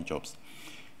insecure jobs.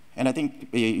 And I think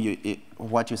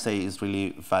what you say is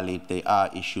really valid. There are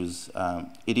issues.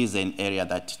 It is an area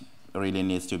that really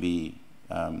needs to be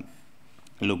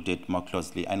looked at more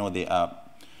closely. I know there are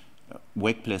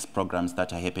workplace programs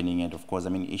that are happening, and of course, I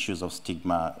mean, issues of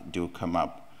stigma do come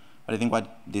up. But I think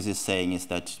what this is saying is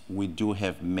that we do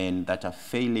have men that are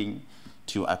failing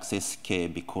to access care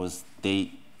because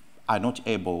they are not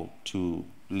able to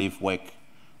leave work,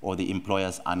 or the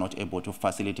employers are not able to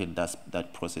facilitate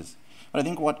that process. But I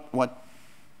think what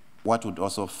would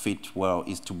also fit well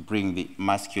is to bring the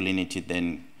masculinity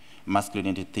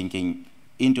thinking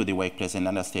into the workplace and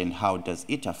understand how does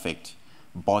it affect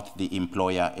both the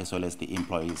employer as well as the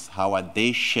employees. How are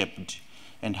they shaped,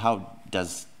 and how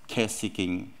does care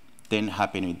seeking then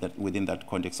happen within that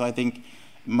context? So I think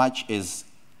much as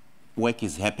work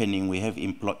is happening, we have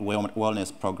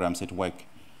wellness programs at work,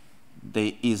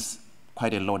 there is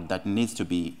quite a lot that needs to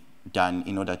be done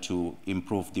in order to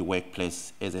improve the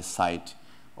workplace as a site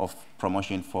of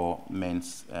promotion for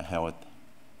men's health.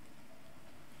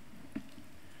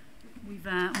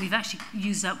 We've actually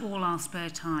used up all our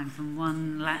spare time from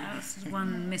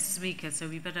one missed speaker, so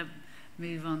we better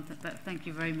move on. But thank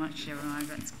you very much, Jeremiah.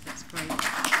 That's great.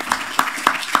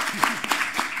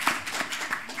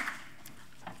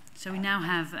 So we now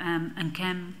have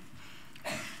Nkem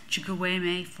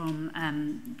Chukwueme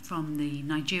from the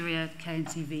Nigeria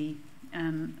KNCV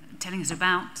telling us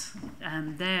about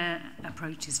their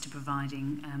approaches to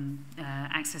providing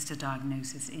access to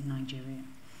diagnosis in Nigeria.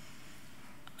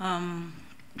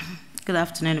 Good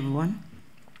afternoon, everyone.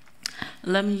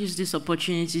 Let me use this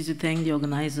opportunity to thank the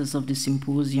organizers of the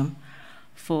symposium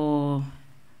for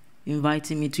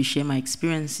inviting me to share my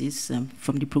experiences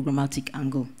from the programmatic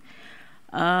angle.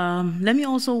 Let me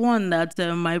also warn that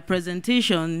my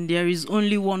presentation, there is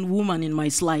only one woman in my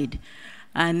slide,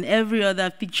 and every other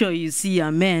picture you see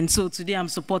are men, so today I'm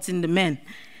supporting the men.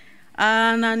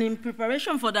 And in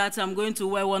preparation for that, I'm going to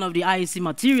wear one of the IEC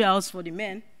materials for the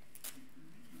men,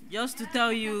 just to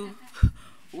tell you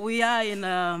we are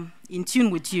in tune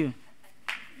with you.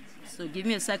 So give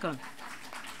me a second.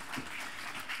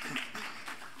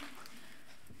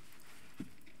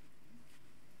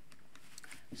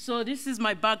 So this is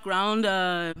my background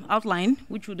outline,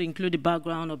 which would include the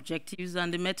background, objectives,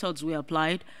 and the methods we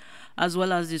applied, as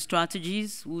well as the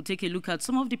strategies. We'll take a look at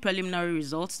some of the preliminary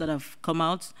results that have come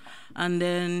out, and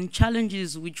then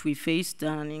challenges which we faced,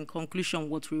 and in conclusion,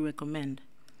 what we recommend.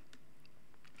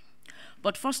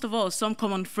 But first of all, some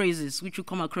common phrases which you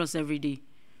come across every day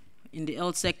in the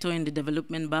health sector, in the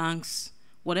development banks,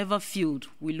 whatever field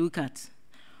we look at.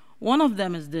 One of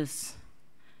them is this: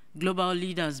 global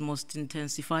leaders must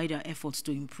intensify their efforts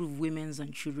to improve women's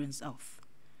and children's health.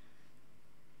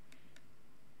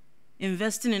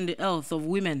 Investing in the health of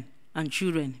women and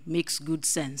children makes good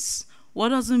sense. What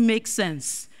doesn't make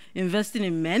sense? Investing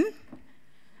in men?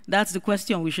 That's the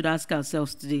question we should ask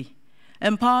ourselves today.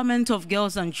 Empowerment of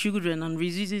girls and children and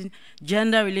reducing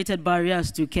gender-related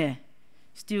barriers to care.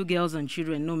 Still girls and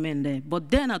children, no men there. But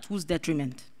then at whose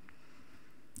detriment?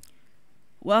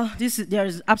 Well, there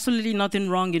is absolutely nothing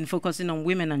wrong in focusing on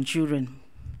women and children.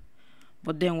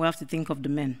 But then we have to think of the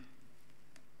men.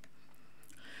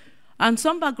 And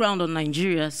some background on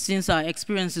Nigeria, since our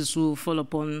experiences will fall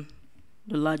upon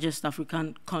the largest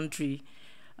African country.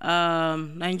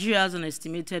 Nigeria has an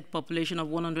estimated population of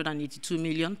 182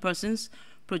 million persons,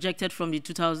 projected from the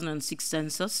 2006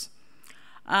 census.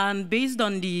 And based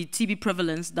on the TB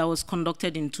prevalence that was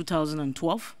conducted in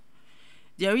 2012,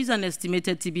 there is an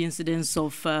estimated TB incidence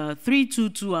of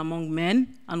 322 among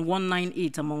men and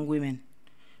 198 among women.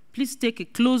 Please take a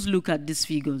close look at these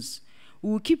figures.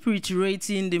 We will keep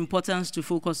reiterating the importance to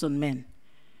focus on men.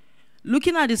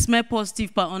 Looking at the smear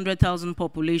positive per 100,000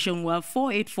 population, we have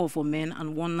 484 for men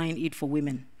and 198 for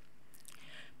women.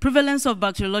 Prevalence of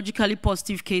bacteriologically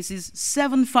positive cases,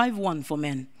 751 for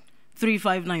men,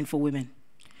 359 for women.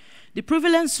 The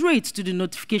prevalence rate to the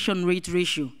notification rate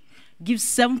ratio gives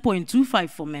 7.25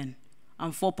 for men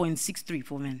and 4.63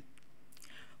 for men.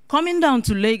 Coming down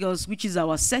to Lagos, which is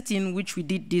our setting, which we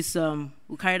did this,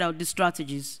 we carried out these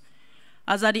strategies.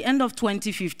 As at the end of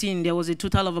 2015, there was a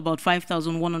total of about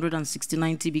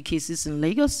 5,169 TB cases in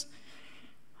Lagos,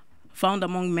 found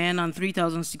among men, and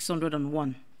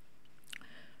 3,601.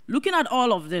 Looking at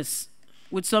all of this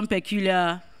with some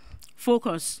peculiar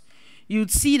focus,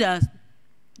 you'd see that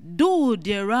though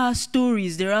there are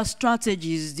stories, there are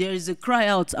strategies, there is a cry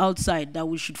out outside that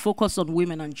we should focus on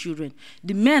women and children,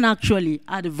 the men actually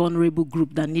are the vulnerable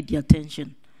group that need the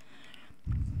attention.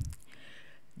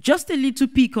 Just a little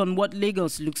peek on what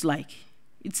Lagos looks like.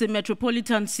 It's a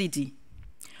metropolitan city.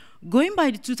 Going by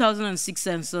the 2006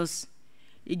 census,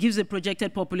 it gives a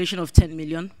projected population of 10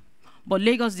 million, but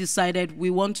Lagos decided we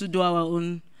want to do our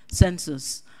own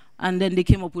census, and then they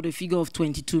came up with a figure of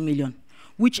 22 million.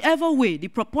 Whichever way, the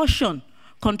proportion,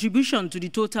 contribution to the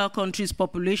total country's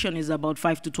population is about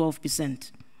 5 to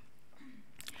 12%.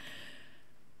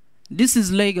 This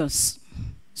is Lagos.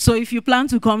 So if you plan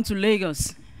to come to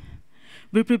Lagos,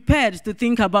 be prepared to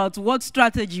think about what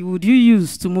strategy would you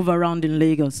use to move around in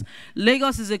Lagos.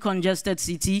 Lagos is a congested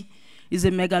city, it's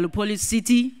a megalopolis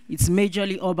city, it's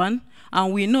majorly urban,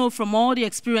 and we know from all the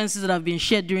experiences that have been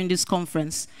shared during this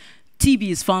conference, TB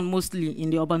is found mostly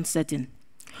in the urban setting.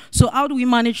 So how do we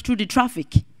manage through the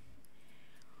traffic?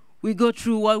 We go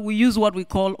through we use what we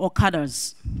call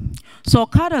Okadas. So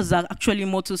Okadas are actually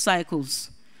motorcycles,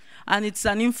 and it's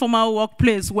an informal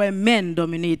workplace where men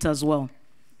dominate as well.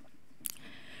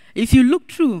 If you look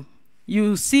through,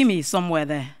 you see me somewhere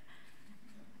there.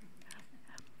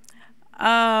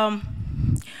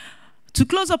 To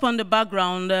close up on the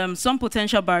background, some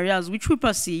potential barriers which we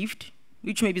perceived,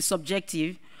 which may be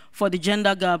subjective, for the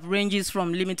gender gap ranges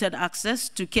from limited access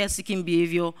to care-seeking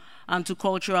behavior and to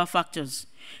cultural factors.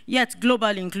 Yet,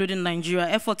 globally, including Nigeria,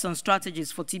 efforts and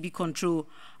strategies for TB control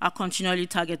are continually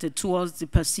targeted towards the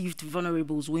perceived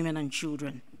vulnerables, women and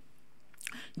children.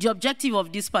 The objective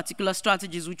of these particular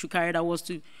strategies which we carried out was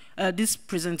to, this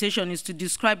presentation is to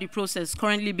describe the process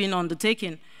currently being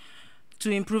undertaken to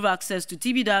improve access to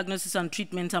TB diagnosis and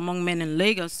treatment among men in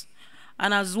Lagos,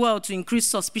 and as well to increase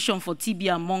suspicion for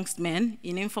TB amongst men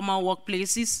in informal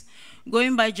workplaces.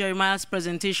 Going by Jeremiah's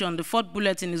presentation, the fourth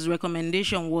bullet in his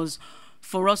recommendation was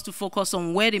for us to focus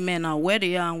on where the men are, where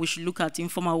they are, and we should look at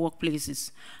informal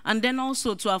workplaces. And then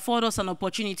also to afford us an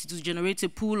opportunity to generate a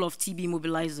pool of TB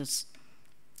mobilizers.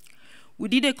 We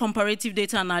did a comparative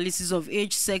data analysis of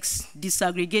age, sex,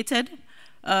 disaggregated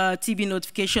TB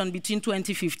notification between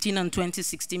 2015 and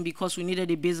 2016 because we needed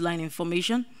a baseline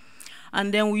information.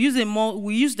 And then we used a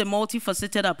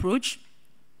multifaceted approach,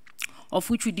 of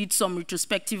which we did some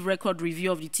retrospective record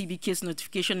review of the TB case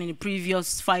notification in the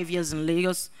previous 5 years in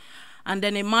Lagos, and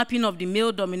then a mapping of the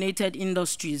male-dominated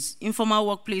industries, informal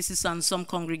workplaces, and some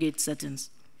congregate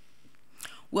settings.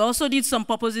 We also did some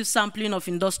purposive sampling of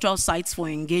industrial sites for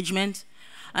engagement,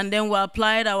 and then we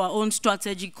applied our own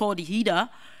strategy called the HIDA,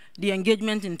 the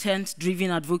Engagement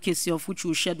Intent-Driven Advocacy, of which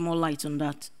we'll shed more light on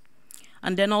that.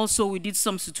 And then also we did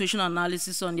some situational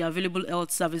analysis on the available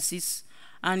health services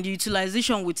and the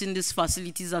utilization within these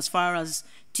facilities as far as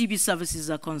TB services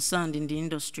are concerned in the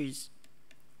industries.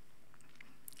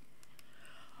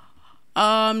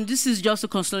 This is just a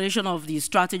constellation of the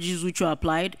strategies which were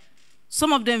applied.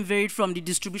 Some of them varied from the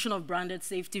distribution of branded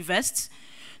safety vests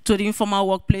to the informal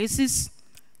workplaces,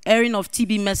 airing of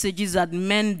TB messages at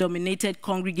men-dominated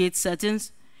congregate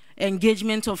settings,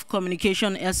 engagement of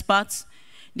communication experts,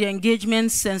 the engagement,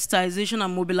 sensitization,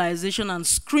 and mobilization and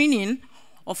screening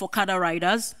of Okada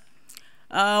riders.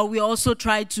 We also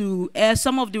tried to air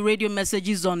some of the radio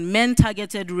messages on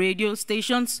men-targeted radio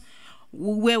stations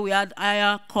where we had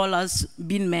higher callers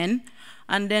being men,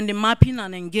 and then the mapping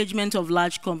and engagement of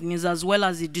large companies as well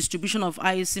as the distribution of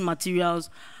IEC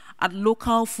materials at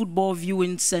local football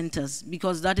viewing centers,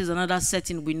 because that is another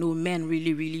setting we know men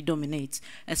really dominate,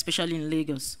 especially in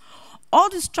Lagos. All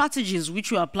the strategies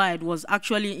which we applied was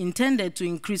actually intended to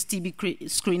increase TB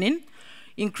screening,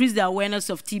 increase the awareness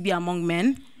of TB among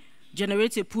men,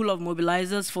 generate a pool of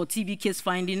mobilizers for TB case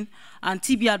finding, and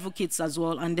TB advocates as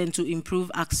well, and then to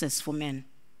improve access for men.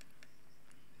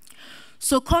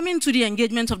 So coming to the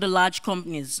engagement of the large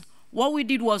companies, what we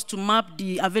did was to map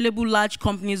the available large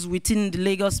companies within the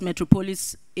Lagos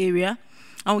metropolis area,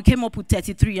 and we came up with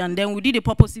 33, and then we did a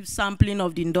purposive sampling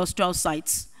of the industrial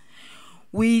sites.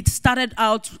 We started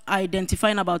out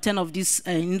identifying about 10 of these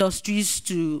industries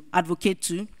to advocate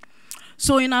to.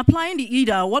 So in applying the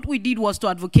EIDA, what we did was to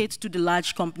advocate to the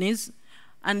large companies,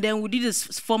 and then we did a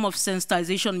form of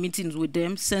sensitization meetings with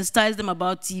them, sensitize them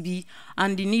about TB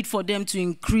and the need for them to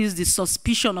increase the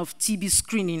suspicion of TB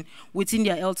screening within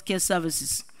their healthcare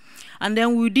services. And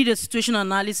then we did a situation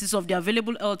analysis of the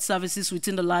available health services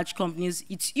within the large companies,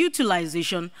 its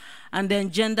utilization, and then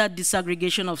gender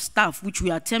disaggregation of staff, which we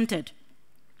attempted.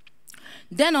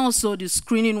 Then also the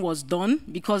screening was done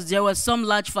because there were some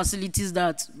large facilities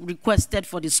that requested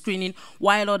for the screening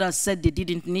while others said they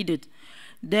didn't need it.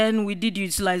 Then we did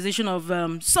utilization of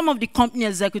some of the company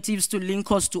executives to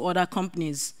link us to other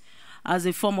companies as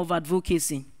a form of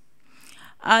advocacy.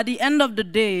 At the end of the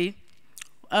day,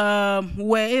 we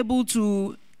were able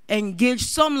to engage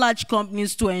some large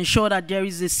companies to ensure that there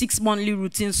is a 6-monthly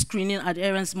routine screening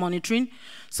adherence monitoring.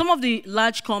 Some of the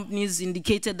large companies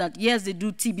indicated that, yes, they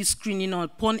do TB screening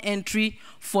upon entry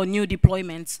for new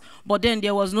deployments, but then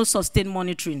there was no sustained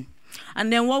monitoring.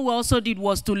 And then what we also did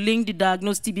was to link the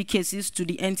diagnosed TB cases to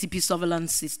the NTP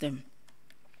surveillance system.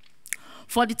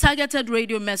 For the targeted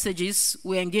radio messages,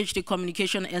 we engaged the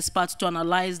communication experts to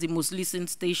analyze the most listened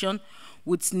station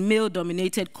with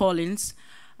male-dominated call-ins.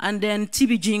 And then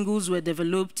TB jingles were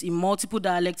developed in multiple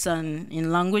dialects and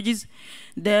in languages.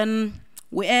 Then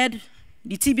we aired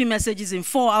the TB messages in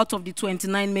 4 out of the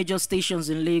 29 major stations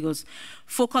in Lagos,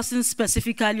 focusing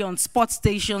specifically on sports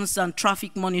stations and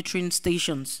traffic monitoring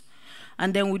stations.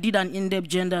 And then we did an in-depth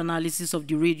gender analysis of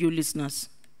the radio listeners.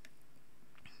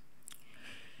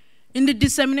 In the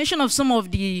dissemination of some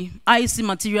of the IEC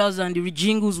materials and the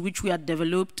jingles which we had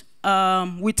developed,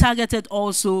 we targeted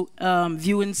also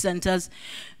viewing centers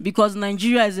because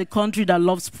Nigeria is a country that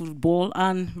loves football,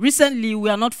 and recently we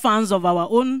are not fans of our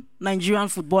own Nigerian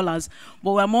footballers,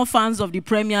 but we're more fans of the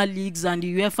Premier Leagues and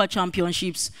the UEFA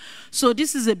Championships. So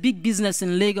this is a big business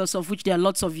in Lagos, of which there are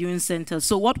lots of viewing centers.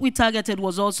 So what we targeted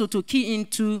was also to key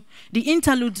into the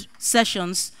interlude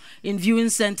sessions in viewing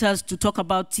centers to talk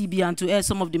about TB and to air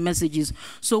some of the messages.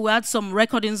 So we had some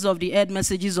recordings of the aired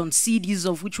messages on CDs,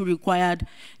 of which we required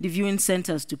the viewing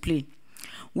centers to play.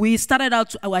 We started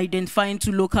out identifying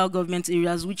 2 local government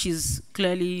areas, which is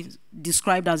clearly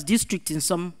described as districts in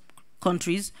some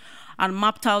countries, and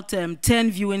mapped out 10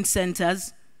 viewing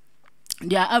centers.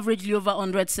 There are averagely over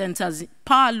 100 centers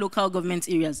per local government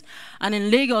areas. And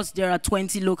in Lagos, there are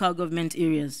 20 local government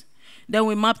areas. Then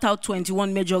we mapped out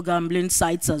 21 major gambling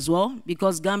sites as well,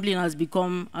 because gambling has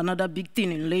become another big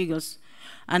thing in Lagos.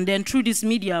 And then through this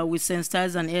media, we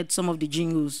sensitized and aired some of the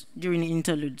jingles during the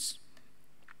interludes.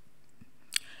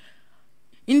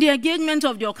 In the engagement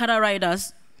of the Okada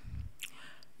riders,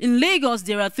 in Lagos,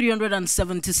 there are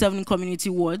 377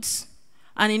 community wards,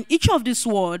 And in each of these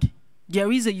wards,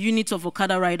 there is a unit of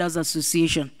Okada Riders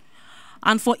Association.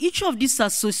 And for each of these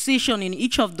associations in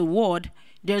each of the ward,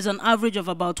 there's an average of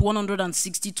about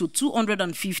 160 to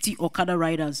 250 Okada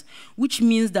riders, which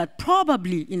means that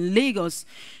probably in Lagos,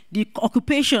 the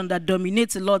occupation that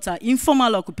dominates a lot are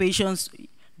informal occupations,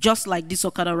 just like this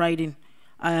Okada riding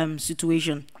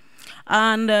situation.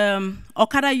 And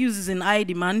Okada uses in high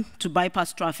demand to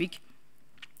bypass traffic.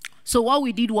 So what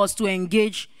we did was to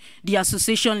engage the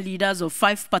association leaders of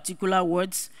 5 particular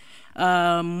wards,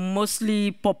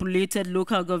 mostly populated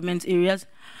local government areas,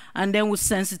 and then we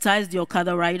sensitized the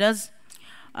Okada riders.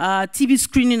 TB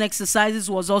screening exercises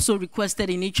was also requested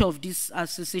in each of these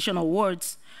association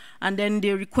awards. And then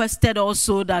they requested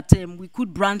also that we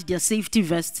could brand their safety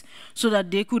vests so that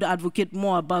they could advocate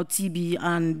more about TB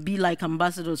and be like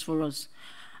ambassadors for us.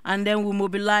 And then we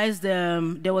mobilized,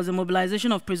 there was a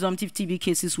mobilization of presumptive TB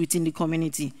cases within the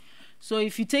community. So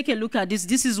if you take a look at this,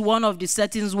 this is one of the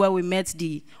settings where we met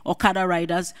the Okada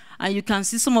riders, and you can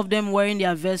see some of them wearing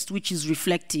their vest, which is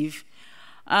reflective.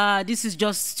 This is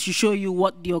just to show you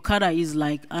what the Okada is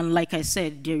like, and like I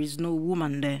said, there is no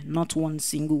woman there, not one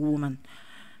single woman.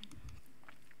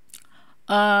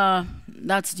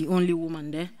 That's the only woman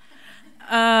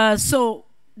there. So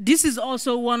this is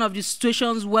also one of the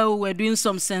situations where we were doing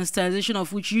some sensitization,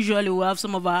 of which usually we have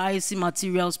some of our IC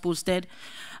materials posted.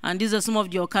 And these are some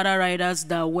of the Okada riders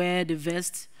that wear the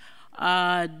vest.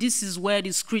 This is where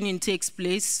the screening takes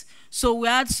place. So we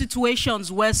had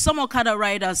situations where some Okada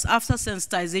riders, after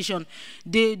sensitization,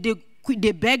 they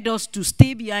begged us to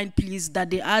stay behind, please, that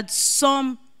they had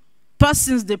some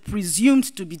persons they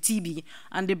presumed to be TB,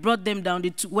 and they brought them down.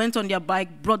 They went on their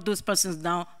bike, brought those persons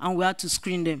down, and we had to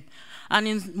screen them. And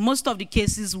in most of the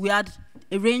cases, we had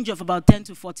a range of about 10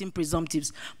 to 14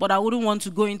 presumptives. But I wouldn't want to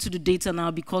go into the data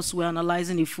now because we're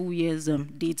analyzing a full year's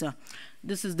data.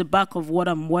 This is the back of what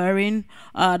I'm wearing.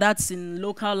 That's in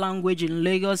local language in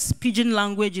Lagos. Pidgin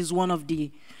language is one of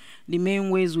the main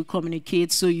ways we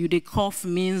communicate. So you, the cough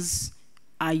means,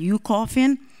 are you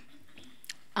coughing?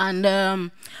 And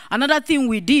another thing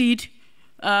we did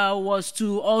was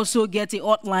to also get a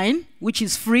hotline, which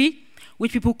is free,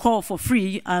 which people call for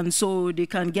free, and so they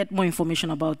can get more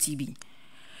information about TB.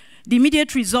 The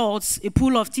immediate results, a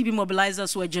pool of TB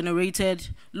mobilizers were generated,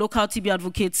 local TB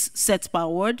advocates set per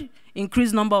ward,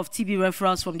 increased number of TB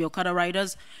referrals from the Okada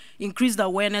riders, increased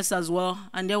awareness as well,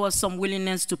 and there was some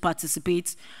willingness to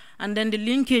participate. And then the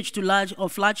linkage to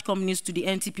large companies to the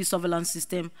NTP surveillance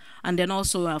system, and then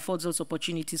also affords us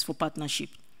opportunities for partnership.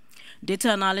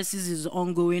 Data analysis is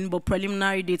ongoing, but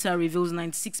preliminary data reveals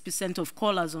 96% of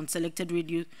callers on selected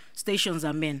radio stations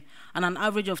are men, and an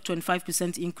average of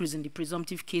 25% increase in the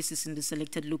presumptive cases in the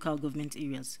selected local government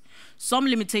areas. Some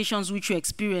limitations which we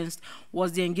experienced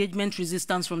was the engagement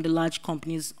resistance from the large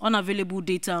companies, unavailable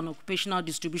data on occupational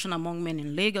distribution among men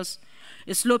in Lagos,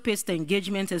 a slow-paced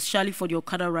engagement, especially for the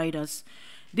Okada riders,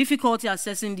 difficulty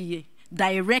assessing the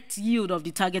direct yield of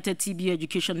the targeted TB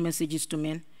education messages to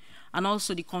men, and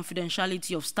also the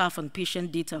confidentiality of staff and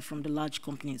patient data from the large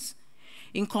companies.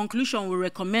 In conclusion, we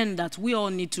recommend that we all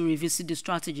need to revisit the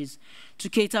strategies to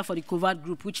cater for the covert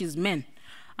group, which is men,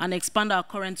 and expand our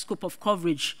current scope of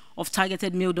coverage of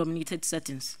targeted male-dominated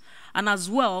settings. And as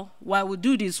well, while we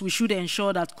do this, we should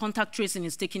ensure that contact tracing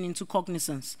is taken into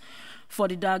cognizance for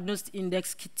the diagnosed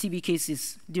index TB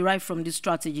cases derived from these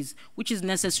strategies, which is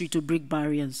necessary to break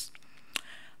barriers.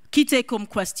 Key take-home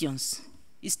questions.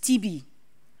 Is TB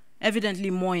evidently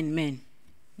more in men?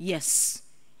 Yes.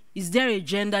 Is there a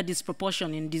gender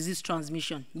disproportion in disease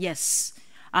transmission? Yes.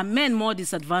 Are men more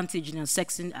disadvantaged in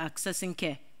accessing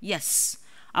care? Yes.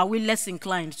 Are we less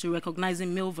inclined to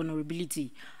recognizing male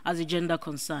vulnerability as a gender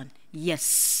concern?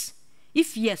 Yes.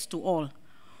 If yes to all,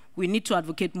 we need to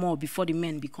advocate more before the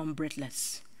men become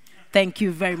breathless. Thank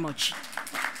you very much.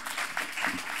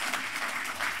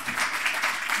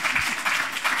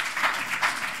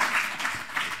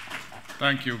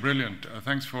 Thank you, brilliant.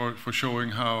 Thanks for showing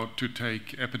how to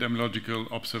take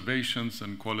epidemiological observations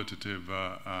and qualitative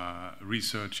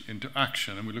research into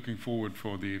action. And we're looking forward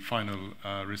for the final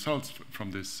results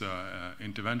from this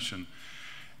intervention.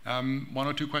 One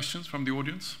or two questions from the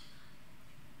audience?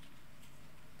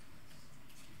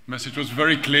 Message was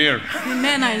very clear. The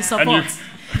men are in support.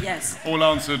 Yes. All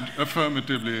answered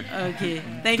affirmatively. Okay.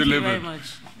 Thank you very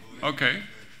much. Okay.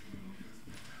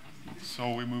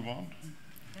 So we move on.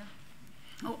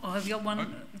 Oh, have you got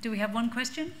one? Do we have one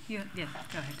question? Yeah, go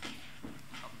ahead.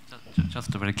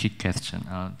 Just a very quick question.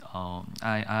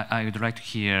 I would like to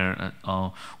hear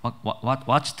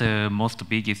what's the most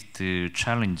biggest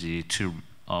challenge to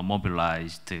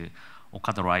mobilize the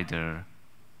Okada rider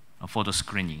for the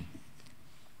screening?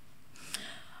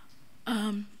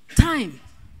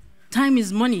 Time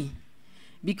is money,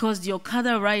 because the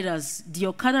Okada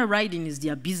riding is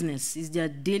their business, is their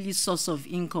daily source of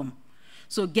income.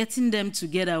 So getting them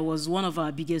together was one of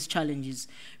our biggest challenges.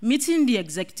 Meeting the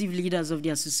executive leaders of the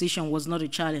association was not a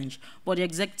challenge, but the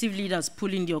executive leaders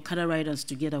pulling the Okada riders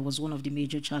together was one of the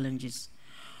major challenges.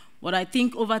 But I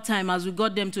think over time, as we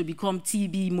got them to become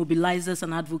TB mobilizers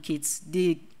and advocates,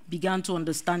 they began to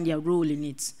understand their role in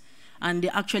it, and they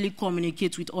actually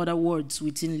communicate with other wards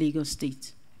within Lagos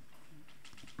State.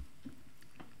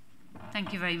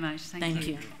 Thank you very much. Thank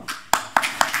you.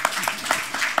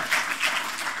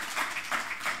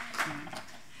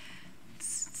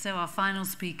 So our final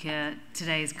speaker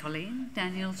today is Colleen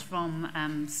Daniels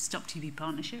from Stop TB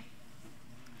Partnership.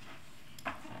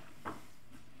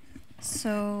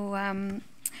 So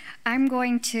I'm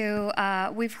going to,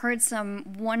 we've heard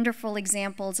some wonderful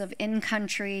examples of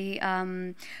in-country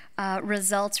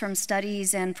results from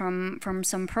studies and from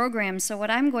some programs. So what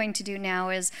I'm going to do now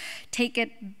is take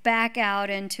it back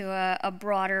out into a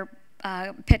broader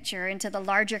picture, into the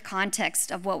larger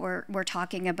context of what we're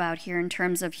talking about here in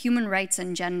terms of human rights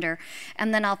and gender.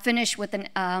 And then I'll finish with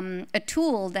a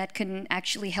tool that can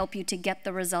actually help you to get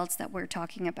the results that we're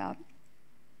talking about.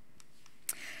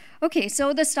 Okay,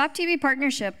 so the Stop TB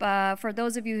Partnership, for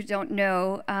those of you who don't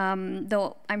know,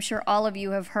 though I'm sure all of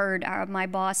you have heard my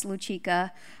boss,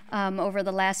 Luchika, over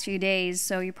the last few days,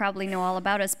 so you probably know all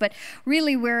about us. But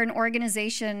really, we're an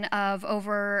organization of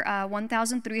over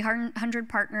 1,300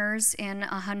 partners in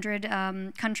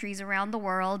 100 countries around the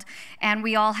world, and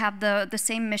we all have the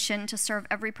same mission to serve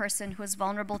every person who is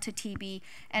vulnerable to TB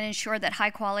and ensure that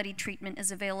high-quality treatment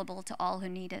is available to all who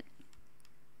need it.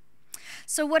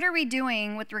 So what are we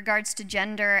doing with regards to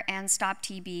gender and Stop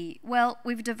TB? Well,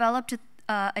 we've developed a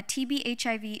TB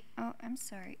HIV, oh, I'm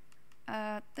sorry.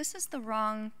 This is the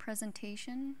wrong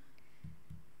presentation.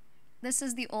 This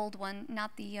is the old one,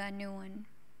 not the new one.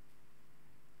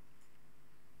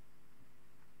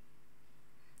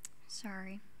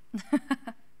 Sorry.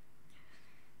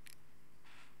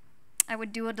 I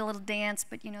would do a little dance,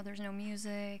 but you know, there's no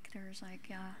music. There's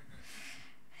like,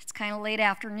 it's kind of late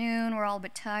afternoon, we're all a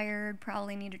bit tired,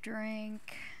 probably need a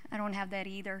drink. I don't have that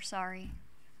either, sorry.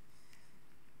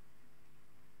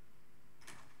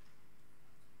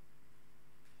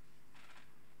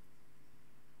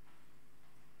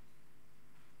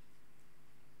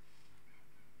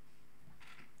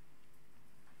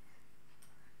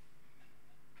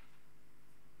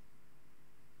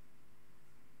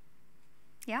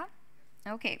 Yeah?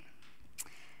 Okay.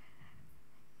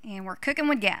 And we're cooking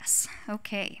with gas.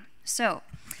 Okay, so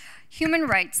human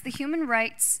rights. The human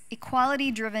rights,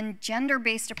 equality-driven,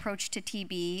 gender-based approach to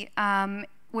TB,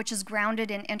 which is grounded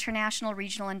in international,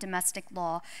 regional, and domestic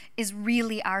law, is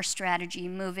really our strategy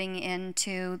moving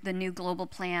into the new global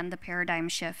plan, the paradigm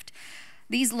shift.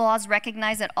 These laws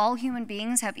recognize that all human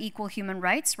beings have equal human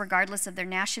rights, regardless of their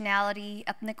nationality,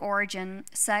 ethnic origin,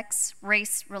 sex,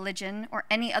 race, religion, or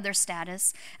any other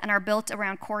status, and are built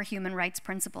around core human rights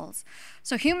principles.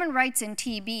 So human rights in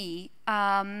TB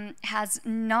has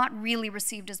not really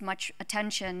received as much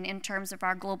attention in terms of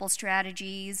our global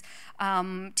strategies to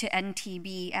end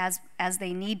TB as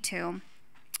they need to.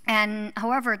 And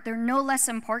however, they're no less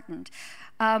important.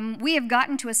 We have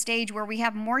gotten to a stage where we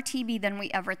have more TB than we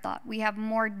ever thought. We have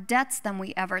more deaths than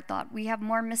we ever thought. We have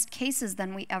more missed cases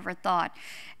than we ever thought.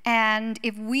 And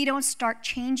if we don't start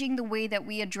changing the way that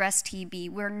we address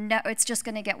TB, it's just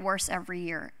going to get worse every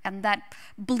year. And that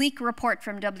bleak report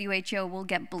from WHO will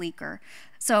get bleaker.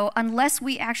 So unless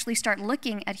we actually start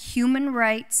looking at human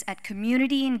rights, at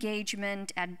community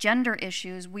engagement, at gender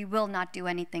issues, we will not do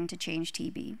anything to change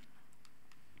TB.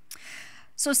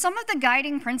 So some of the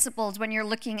guiding principles when you're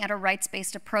looking at a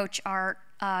rights-based approach are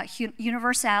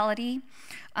universality.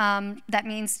 That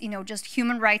means, you know, just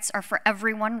human rights are for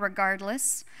everyone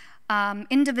regardless.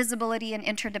 Indivisibility and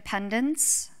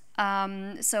interdependence.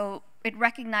 So it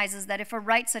recognizes that if a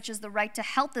right such as the right to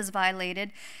health is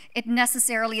violated, it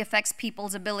necessarily affects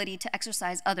people's ability to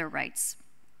exercise other rights.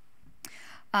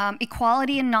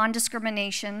 Equality and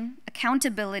non-discrimination,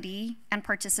 accountability, and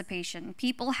participation.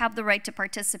 People have the right to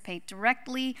participate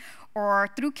directly or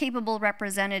through capable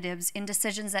representatives in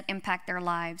decisions that impact their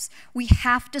lives. We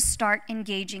have to start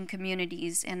engaging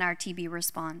communities in our TB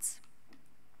response.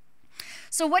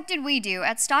 So what did we do?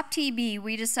 At Stop TB,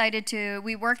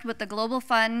 we worked with the Global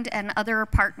Fund and other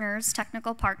partners,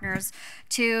 technical partners,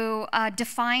 to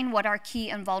define what our key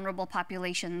and vulnerable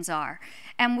populations are.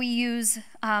 And we use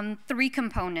 3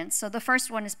 components. So the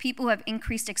first one is people who have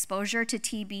increased exposure to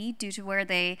TB due to where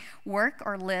they work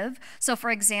or live. So for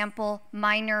example,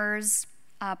 minors,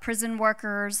 prison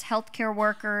workers, healthcare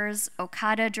workers,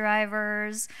 Okada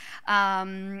drivers,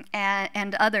 and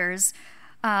others,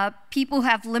 people who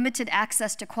have limited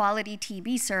access to quality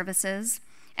TB services,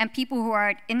 and people who are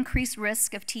at increased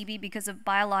risk of TB because of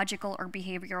biological or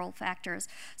behavioral factors.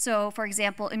 So, for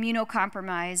example,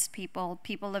 immunocompromised people,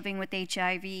 people living with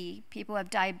HIV, people who have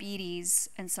diabetes,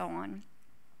 and so on.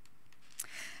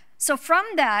 So from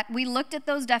that, we looked at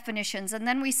those definitions, and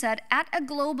then we said, at a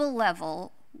global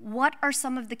level, what are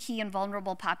some of the key and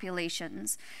vulnerable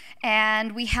populations?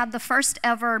 And we had the first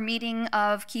ever meeting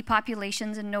of key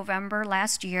populations in November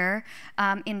last year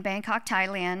in Bangkok,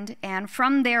 Thailand. And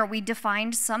from there, we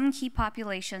defined some key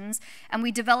populations, and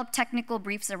we developed technical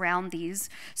briefs around these.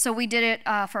 So we did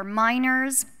it for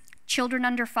minors, children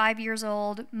under 5 years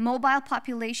old, mobile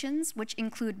populations, which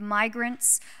include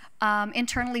migrants,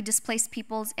 internally displaced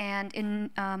peoples,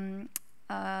 and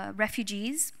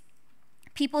refugees,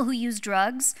 people who use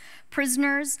drugs,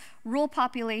 prisoners, rural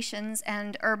populations,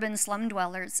 and urban slum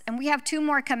dwellers. And we have 2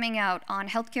 more coming out on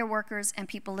healthcare workers and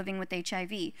people living with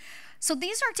HIV. So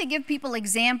these are to give people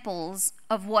examples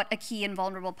of what a key and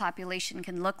vulnerable population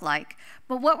can look like.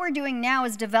 But what we're doing now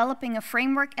is developing a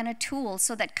framework and a tool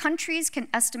so that countries can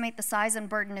estimate the size and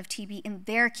burden of TB in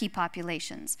their key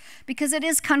populations, because it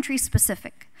is country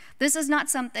specific. This is not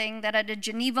something that at a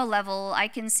Geneva level I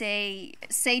can say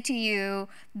to you,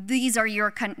 these are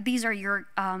your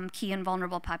key and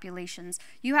vulnerable populations.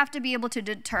 You have to be able to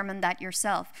determine that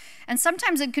yourself. And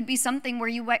sometimes it could be something where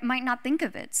you might not think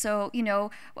of it. So, you know,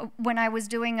 when I was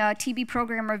doing a TB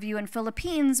program review in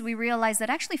Philippines, we realized that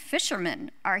actually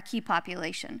fishermen are a key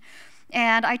population.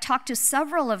 And I talked to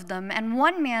several of them, and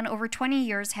one man over 20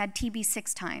 years had TB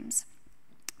 6 times.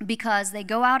 Because they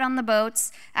go out on the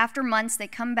boats, after months, they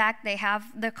come back, they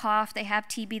have the cough, they have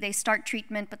TB, they start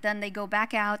treatment, but then they go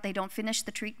back out, they don't finish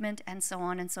the treatment, and so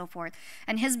on and so forth.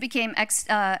 And his became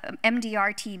MDR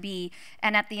TB,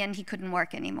 and at the end, he couldn't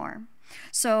work anymore.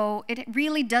 So it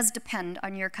really does depend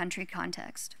on your country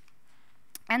context.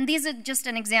 And these are just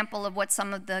an example of what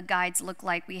some of the guides look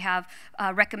like. We have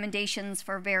recommendations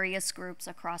for various groups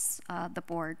across the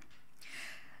board.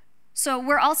 So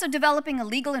we're also developing a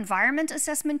legal environment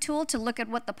assessment tool to look at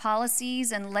what the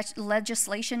policies and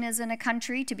legislation is in a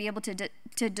country, to be able to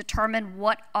determine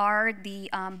what are the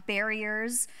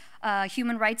barriers,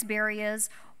 human rights barriers,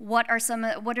 what are some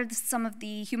of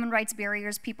the human rights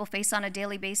barriers people face on a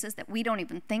daily basis that we don't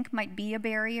even think might be a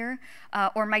barrier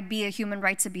or might be a human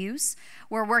rights abuse.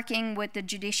 We're working with the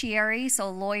judiciary,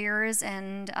 so lawyers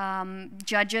and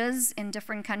judges in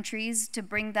different countries, to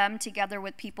bring them together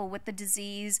with people with the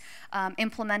disease,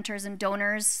 implementers and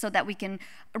donors, so that we can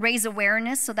raise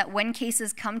awareness, so that when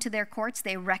cases come to their courts,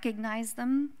 they recognize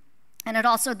them. And it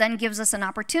also then gives us an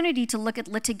opportunity to look at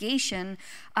litigation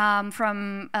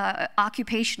from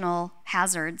occupational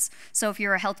hazards. So if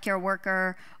you're a healthcare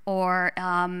worker, or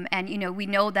and you know, we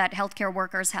know that healthcare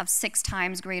workers have 6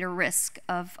 times greater risk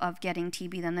of getting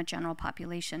TB than the general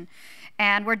population.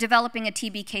 And we're developing a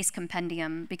TB case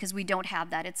compendium, because we don't have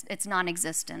that. It's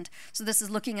non-existent. So this is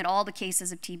looking at all the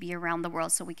cases of TB around the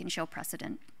world, so we can show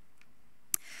precedent.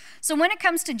 So when it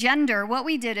comes to gender, what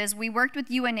we did is we worked with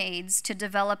UNAIDS to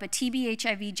develop a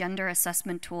TB/HIV gender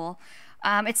assessment tool.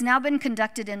 It's now been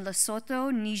conducted in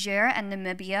Lesotho, Niger, and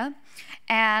Namibia.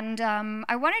 And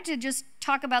I wanted to just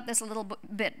talk about this a little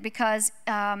bit, because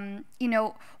you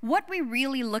know, what we're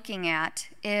really looking at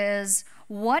is,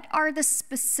 what are the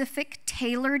specific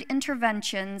tailored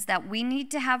interventions that we need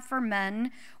to have for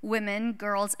men, women,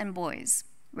 girls, and boys,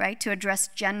 right, to address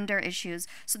gender issues,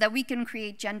 so that we can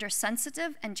create gender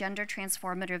sensitive and gender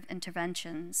transformative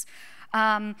interventions.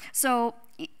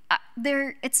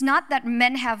 It's not that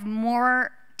men have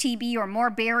more TB or more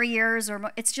barriers,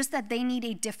 it's just that they need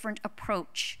a different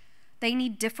approach. They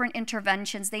need different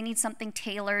interventions. They need something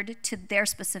tailored to their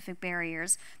specific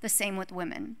barriers. The same with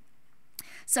women.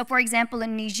 So for example,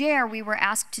 in Niger, we were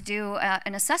asked to do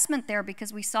an assessment there,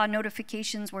 because we saw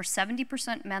notifications were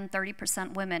 70% men,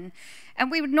 30% women.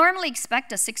 And we would normally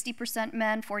expect a 60%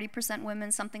 men, 40%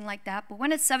 women, something like that. But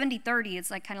when it's 70-30,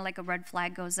 it's like kind of like a red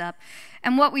flag goes up.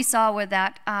 And what we saw was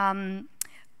that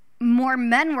more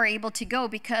men were able to go,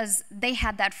 because they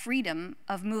had that freedom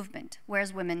of movement,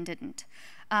 whereas women didn't.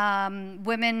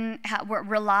 Women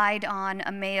relied on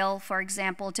a male, for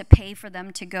example, to pay for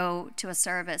them to go to a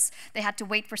service. They had to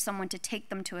wait for someone to take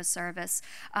them to a service.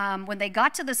 When they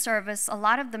got to the service, a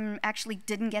lot of them actually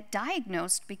didn't get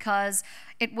diagnosed, because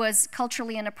it was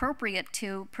culturally inappropriate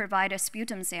to provide a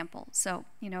sputum sample. So,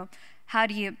 you know, how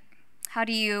do you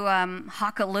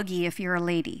hawk a loogie if you're a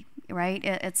lady, right?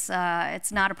 It's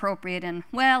not appropriate in,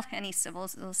 well, any civil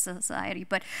society,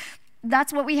 but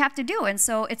that's what we have to do. And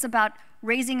so it's about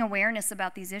raising awareness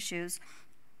about these issues.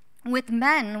 With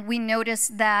men, we notice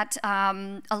that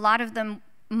a lot of them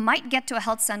might get to a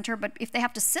health center, but if they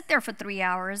have to sit there for 3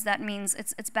 hours, that means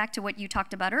it's back to what you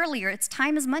talked about earlier. It's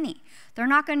time is money. They're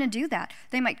not going to do that.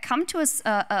 They might come to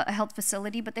a health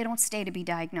facility, but they don't stay to be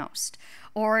diagnosed.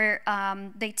 Or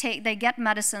they get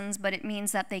medicines, but it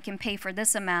means that they can pay for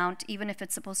this amount, even if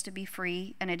it's supposed to be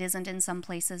free, and it isn't in some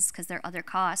places because there are other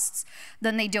costs.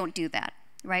 Then they don't do that.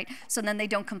 Right? So then they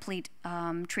don't complete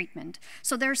treatment.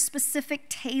 So there are specific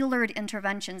tailored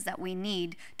interventions that we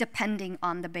need depending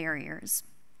on the barriers.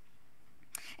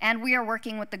 And we are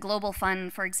working with the Global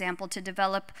Fund, for example, to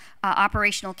develop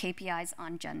operational KPIs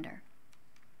on gender.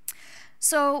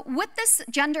 So with this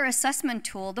gender assessment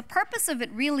tool, the purpose of it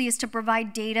really is to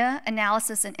provide data,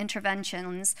 analysis, and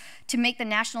interventions to make the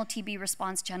national TB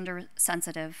response gender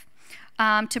sensitive.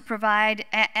 To provide,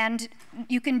 and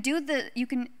you can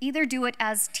either do it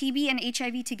as TB and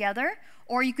HIV together,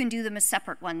 or you can do them as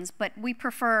separate ones. But we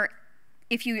prefer,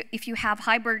 if you have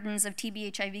high burdens of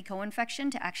TB HIV co-infection,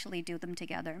 to actually do them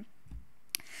together.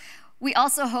 We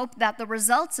also hope that the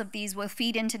results of these will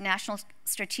feed into national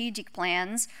strategic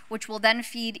plans, which will then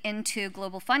feed into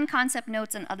Global Fund concept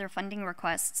notes and other funding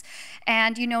requests.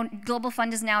 And you know, Global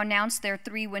Fund has now announced their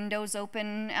 3 windows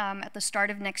open at the start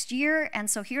of next year. And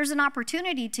so here's an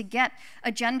opportunity to get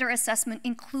a gender assessment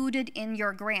included in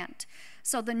your grant.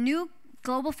 So the new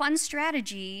Global Fund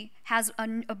strategy has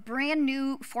a brand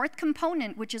new 4th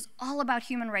component, which is all about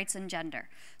human rights and gender.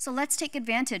 So let's take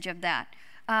advantage of that.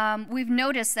 We've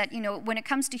noticed that, you know, when it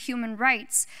comes to human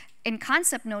rights, in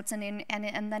concept notes and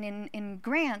then in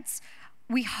grants,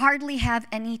 we hardly have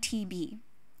any TB.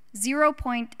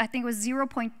 I think it was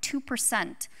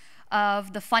 0.2%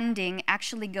 of the funding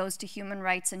actually goes to human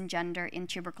rights and gender in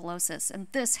tuberculosis, and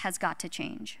this has got to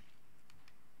change.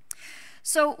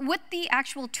 So with the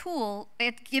actual tool,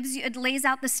 it lays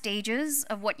out the stages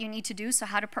of what you need to do, so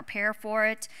how to prepare for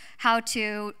it, how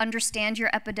to understand your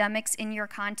epidemics in your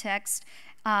context,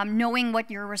 knowing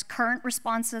what your current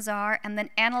responses are, and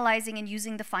then analyzing and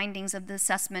using the findings of the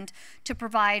assessment to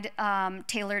provide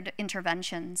tailored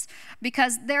interventions.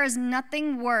 Because there is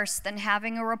nothing worse than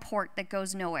having a report that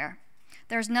goes nowhere.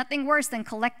 There's nothing worse than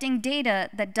collecting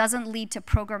data that doesn't lead to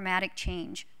programmatic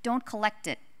change. Don't collect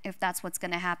it if that's what's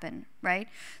going to happen, right?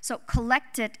 So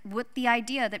collect it with the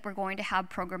idea that we're going to have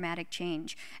programmatic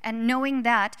change. And knowing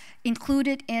that, include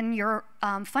it in your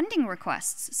funding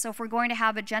requests. So if we're going to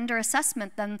have a gender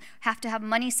assessment, then have to have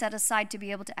money set aside to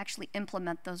be able to actually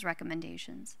implement those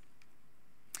recommendations.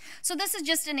 So this is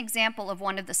just an example of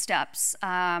one of the steps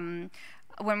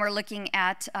when we're looking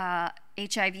at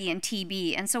HIV and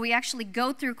TB. And so we actually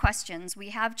go through questions. We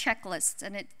have checklists,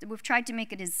 and we've tried to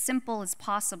make it as simple as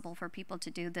possible for people to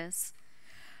do this.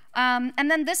 And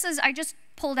then I just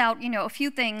pulled out, you know, a few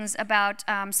things about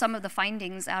some of the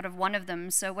findings out of one of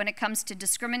them. So when it comes to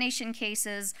discrimination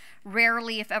cases,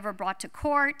 rarely if ever brought to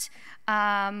court,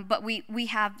 but we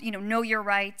have, you know your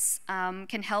rights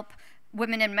can help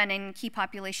women and men in key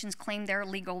populations claim their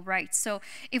legal rights. So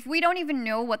if we don't even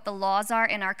know what the laws are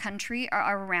in our country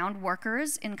around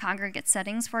workers in congregate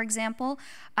settings, for example,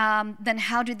 then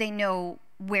how do they know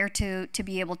where to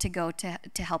be able to go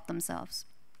to help themselves?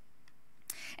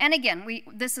 And again,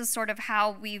 this is sort of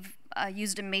how we've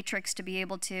used a matrix to be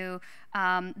able to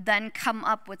then come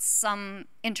up with some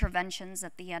interventions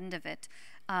at the end of it.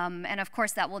 And of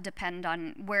course, that will depend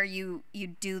on where you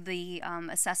do the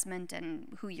assessment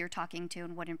and who you're talking to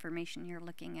and what information you're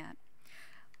looking at.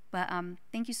 But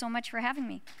thank you so much for having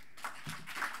me.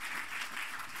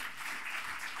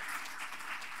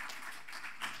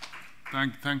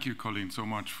 Thank you, Colleen, so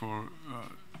much for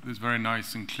this very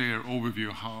nice and clear overview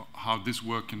of how this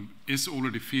work is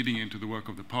already feeding into the work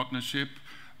of the partnership,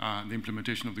 the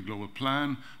implementation of the global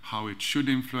plan, how it should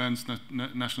influence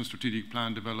national strategic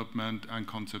plan development and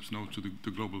concepts note to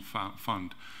the global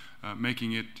fund,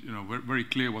 making it very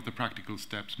clear what the practical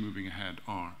steps moving ahead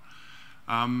are.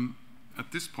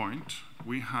 At this point,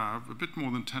 we have a bit more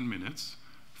than 10 minutes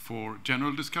for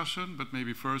general discussion, but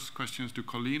maybe first questions to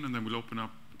Colleen, and then we'll open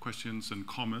up questions and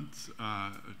comments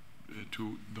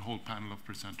to the whole panel of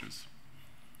presenters.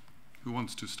 Who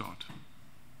wants to start?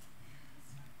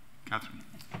 Catherine.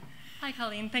 Hi,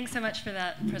 Colleen. Thanks so much for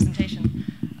that presentation.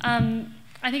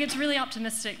 I think it's really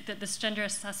optimistic that this gender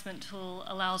assessment tool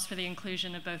allows for the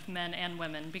inclusion of both men and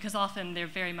women, because often they're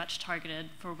very much targeted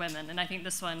for women. And I think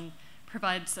this one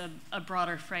provides a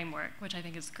broader framework, which I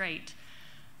think is great.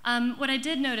 What I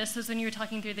did notice was when you were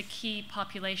talking through the key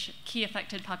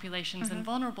affected populations and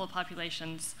vulnerable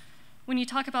populations, when you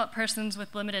talk about persons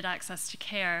with limited access to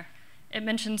care, it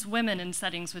mentions women in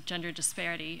settings with gender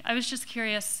disparity. I was just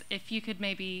curious if you could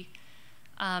maybe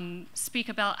speak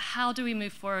about how do we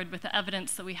move forward with the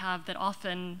evidence that we have that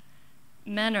often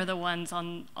men are the ones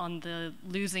on the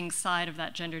losing side of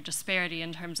that gender disparity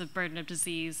in terms of burden of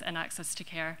disease and access to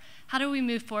care. How do we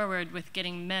move forward with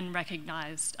getting men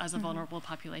recognized as a vulnerable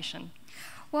population?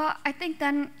 Well, I think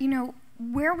then, you know,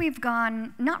 where we've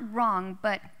gone, not wrong,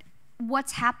 but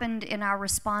what's happened in our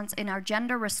response, in our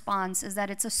gender response, is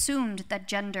that it's assumed that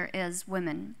gender is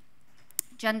women.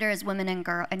 Gender is women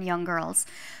and young girls.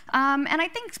 And I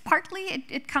think partly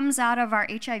it comes out of our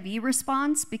HIV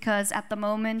response, because at the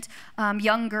moment,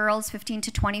 young girls 15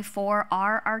 to 24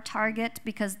 are our target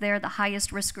because they're the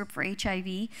highest risk group for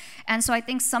HIV. And so I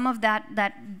think some of that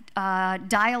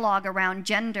dialogue around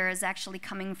gender is actually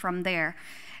coming from there.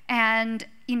 And,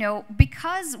 you know,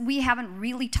 because we haven't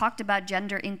really talked about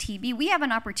gender in TB, we have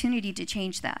an opportunity to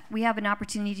change that. We have an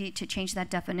opportunity to change that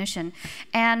definition.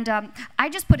 And I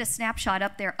just put a snapshot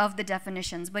up there of the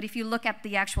definitions, but if you look at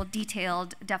the actual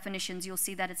detailed definitions, you'll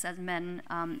see that it says men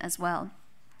as well.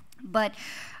 But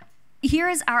here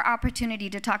is our opportunity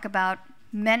to talk about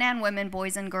men and women,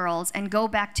 boys and girls, and go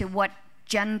back to what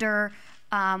gender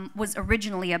was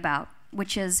originally about,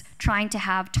 which is trying to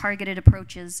have targeted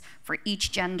approaches for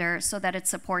each gender so that it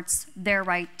supports their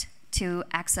right to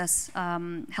access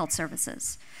health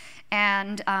services.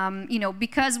 And you know,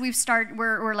 because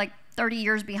we're like 30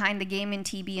 years behind the game in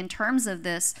TB in terms of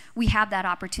this, we have that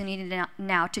opportunity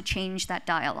now to change that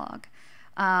dialogue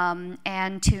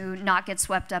and to not get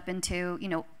swept up into, you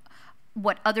know,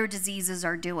 what other diseases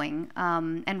are doing.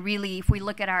 And really, if we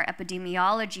look at our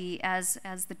epidemiology,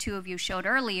 as the two of you showed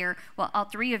earlier, well, all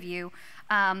three of you,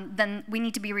 then we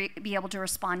need to be able to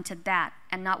respond to that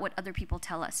and not what other people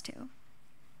tell us to.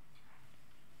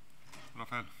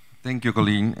 Rafael. Thank you,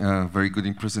 Colleen. Very good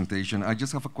presentation. I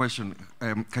just have a question.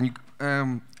 Can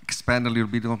you expand a little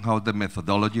bit on how the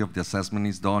methodology of the assessment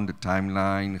is done, the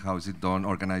timeline, how is it done,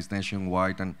 organized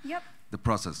nationwide, and the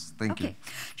process? Thank you.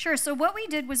 Sure. So what we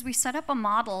did was we set up a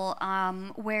model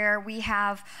where we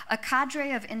have a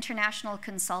cadre of international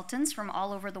consultants from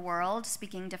all over the world,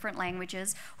 speaking different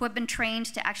languages, who have been trained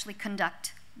to actually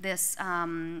conduct this,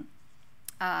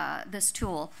 this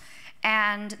tool.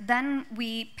 And then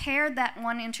we paired that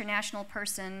one international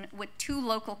person with two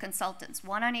local consultants,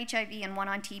 one on HIV and one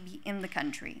on TB in the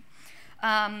country.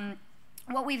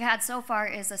 What we've had so far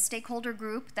is a stakeholder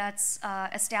group that's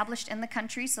established in the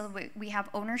country, so we have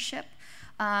ownership.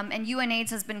 And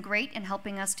UNAIDS has been great in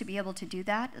helping us to be able to do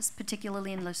that,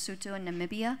 particularly in Lesotho and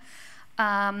Namibia.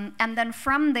 And then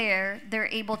from there, they're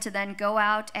able to then go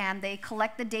out and they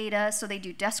collect the data. So they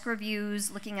do desk reviews,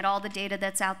 looking at all the data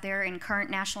that's out there in current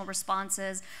national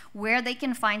responses, where they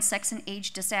can find sex and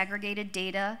age disaggregated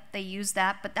data. They use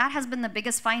that. But that has been the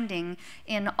biggest finding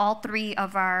in all three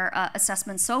of our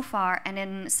assessments so far, and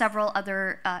in several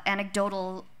other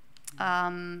anecdotal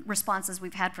responses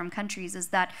we've had from countries, is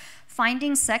that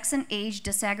finding sex and age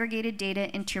disaggregated data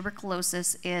in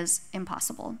tuberculosis is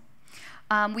impossible.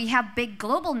 We have big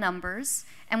global numbers,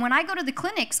 and when I go to the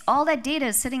clinics, all that data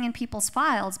is sitting in people's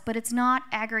files, but it's not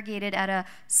aggregated at a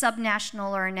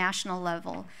subnational or a national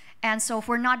level. And so if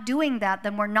we're not doing that,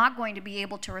 then we're not going to be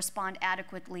able to respond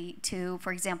adequately to,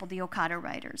 for example, the Okada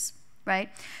riders, right?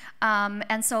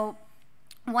 And so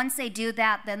once they do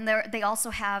that, then they also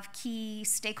have key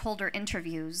stakeholder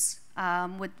interviews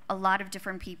with a lot of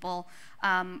different people,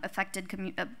 affected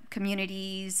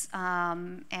communities,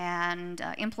 and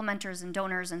implementers and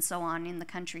donors and so on in the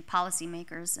country,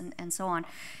 policymakers and so on.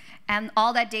 And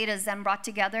all that data is then brought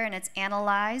together and it's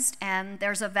analyzed, and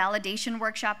there's a validation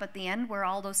workshop at the end where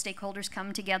all those stakeholders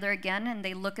come together again and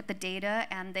they look at the data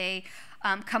and they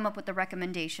come up with the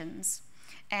recommendations.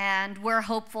 And we're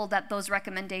hopeful that those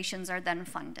recommendations are then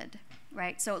funded,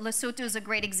 right? So Lesotho is a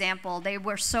great example. They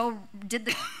were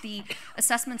did the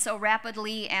assessment so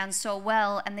rapidly and so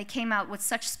well, and they came out with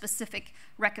such specific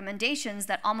recommendations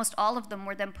that almost all of them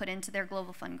were then put into their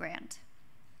Global Fund grant.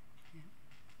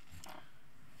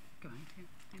 Go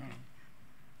ahead.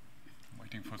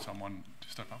 Waiting for someone to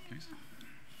step up, please.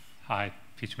 Hi,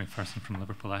 Peter McPherson from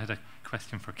Liverpool. I had a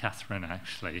question for Catherine,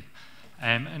 actually.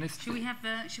 And it's should we have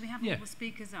all the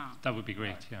speakers up? That would be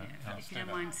great. Yeah. If you don't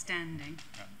mind standing.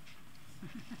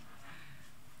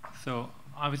 So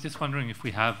I was just wondering if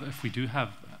we do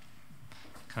have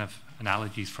kind of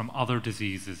analogies from other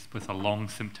diseases with a long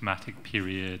symptomatic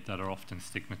period that are often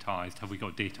stigmatized. Have we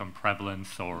got data on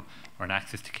prevalence or an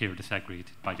access to care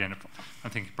disaggregated by gender?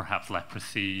 I'm thinking perhaps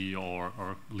leprosy or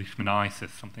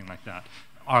leishmaniasis, something like that.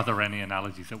 Are there any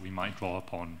analogies that we might draw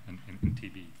upon in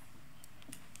TB?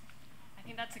 I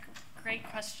think that's a great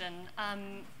question.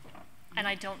 And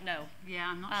I don't know. Yeah,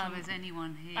 I'm not sure there's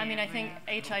anyone here. I mean, I think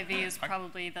HIV is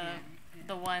probably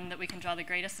the one that we can draw the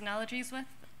greatest analogies with.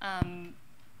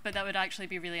 But that would actually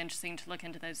be really interesting to look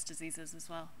into those diseases as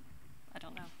well. I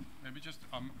don't know. Maybe just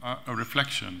a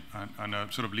reflection and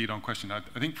a sort of lead-on question. I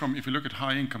think if you look at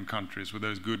high-income countries with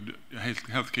those good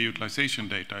healthcare utilization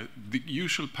data, the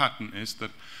usual pattern is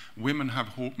that women have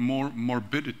more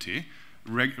morbidity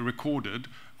recorded,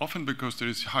 often because there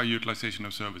is high utilization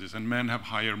of services, and men have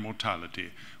higher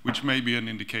mortality, which may be an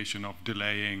indication of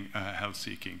delaying health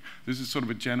seeking. This is sort of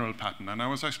a general pattern. And I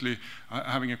was actually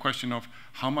having a question of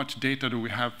how much data do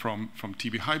we have from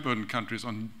TB high burden countries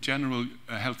on general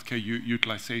healthcare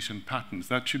utilization patterns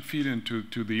that should feed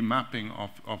into the mapping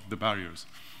of the barriers.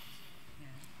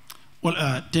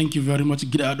 Well, thank you very much,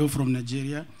 Gidado from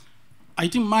Nigeria. I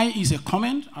think mine is a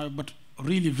comment, but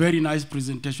really very nice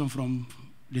presentation from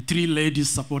the three ladies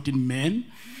supporting men.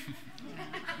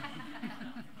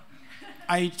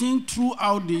 I think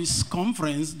throughout this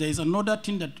conference, there is another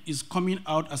thing that is coming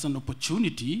out as an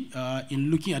opportunity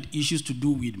in looking at issues to do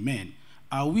with men.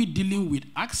 Are we dealing with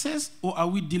access, or are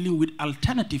we dealing with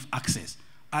alternative access?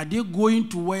 Are they going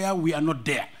to where we are not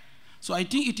there? So I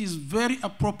think it is very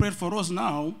appropriate for us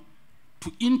now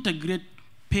to integrate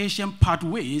patient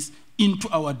pathways into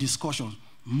our discussions.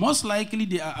 Most likely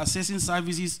they are assessing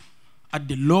services at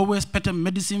the lowest, better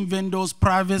medicine vendors,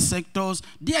 private sectors.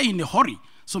 They are in a hurry.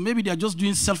 So maybe they are just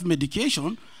doing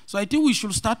self-medication. So I think we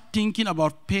should start thinking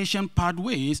about patient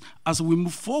pathways as we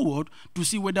move forward to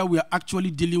see whether we are actually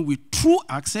dealing with true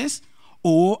access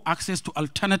or access to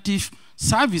alternative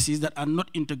services that are not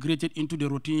integrated into the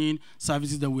routine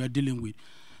services that we are dealing with.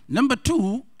 Number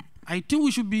two, I think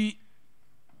we should be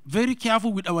very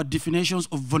careful with our definitions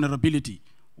of vulnerability.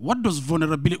 What does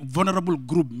vulnerable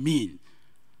group mean?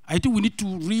 I think we need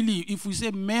to really, if we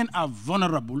say men are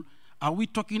vulnerable, are we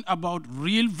talking about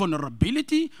real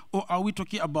vulnerability, or are we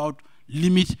talking about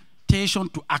limitation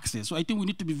to access? So I think we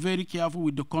need to be very careful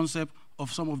with the concept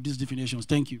of some of these definitions.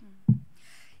 Thank you.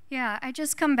 Yeah, I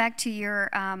just come back to your,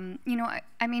 you know,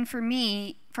 I mean, for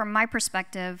me, from my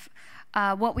perspective,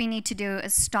 what we need to do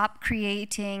is stop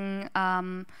creating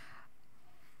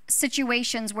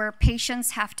situations where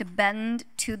patients have to bend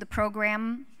to the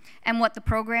program and what the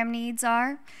program needs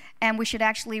are, and we should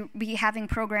actually be having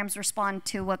programs respond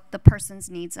to what the person's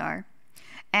needs are.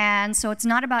 And so it's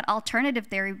not about alternative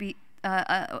therapy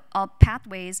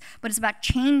pathways, but it's about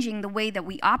changing the way that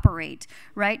we operate,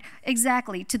 right?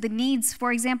 Exactly, to the needs.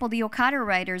 For example, the Okada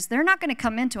riders, they're not gonna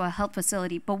come into a health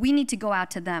facility, but we need to go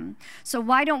out to them. So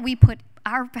why don't we put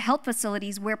our health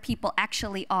facilities where people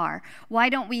actually are? Why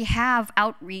don't we have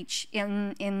outreach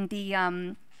in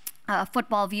the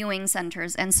football viewing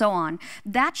centers and so on?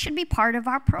 That should be part of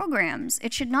our programs.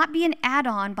 It should not be an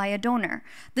add-on by a donor.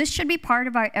 This should be part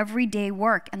of our everyday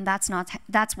work, and that's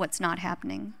what's not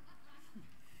happening.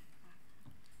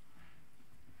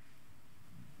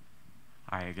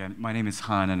 Hi again, my name is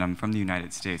Han, and I'm from the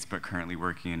United States, but currently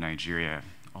working in Nigeria.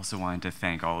 Also wanted to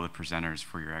thank all the presenters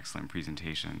for your excellent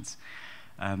presentations.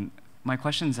 My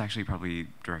question is actually probably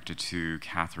directed to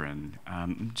Catherine.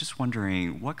 I'm just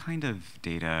wondering, what kind of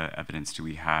data evidence do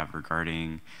we have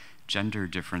regarding gender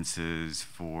differences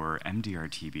for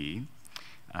MDR-TB,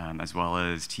 as well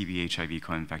as TB-HIV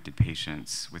co-infected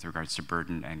patients with regards to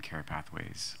burden and care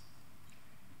pathways?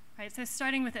 Right, so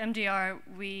starting with MDR,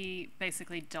 we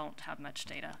basically don't have much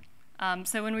data.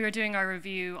 So when we were doing our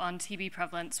review on TB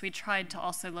prevalence, we tried to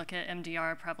also look at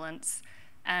MDR prevalence.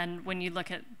 And when you look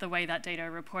at the way that data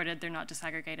are reported, they're not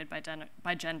disaggregated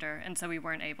by gender, and so we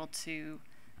weren't able to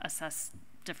assess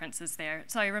differences there.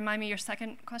 Sorry, remind me your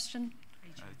second question?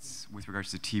 It's with regards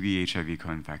to TB, HIV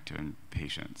co-infected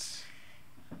patients.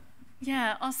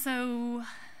 Yeah, also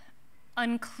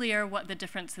unclear what the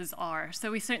differences are.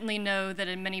 So we certainly know that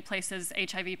in many places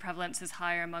HIV prevalence is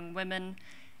higher among women.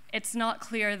 It's not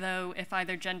clear, though, if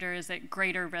either gender is at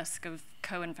greater risk of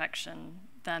co-infection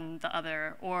than the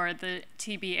other, or the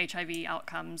TB HIV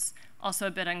outcomes, also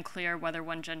a bit unclear whether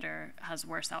one gender has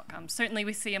worse outcomes. Certainly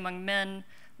we see among men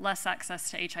less access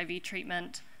to HIV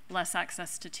treatment, less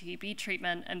access to TB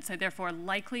treatment, and so therefore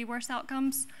likely worse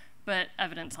outcomes, but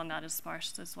evidence on that is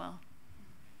sparse as well.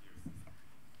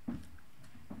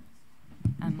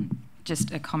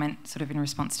 Just a comment sort of in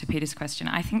response to Peter's question.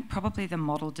 I think probably the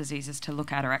model diseases to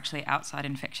look at are actually outside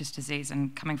infectious disease,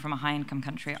 and coming from a high-income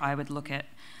country, I would look at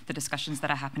the discussions that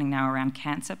are happening now around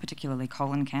cancer, particularly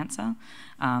colon cancer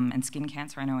and skin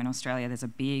cancer. I know in Australia there's a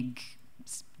big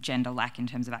gender lack in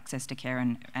terms of access to care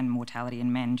and mortality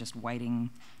in men just waiting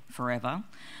forever.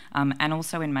 And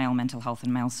also in male mental health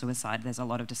and male suicide, there's a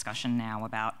lot of discussion now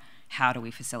about how do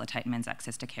we facilitate men's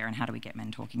access to care and how do we get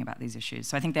men talking about these issues.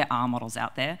 So I think there are models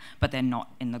out there, but they're not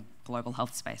in the global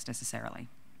health space necessarily.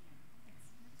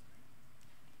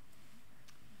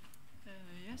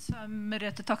 Yes, I'm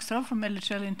Merete Takstrand from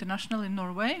LHL International in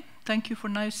Norway. Thank you for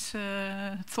nice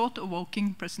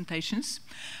thought-evoking presentations.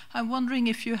 I'm wondering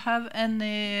if you have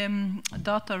any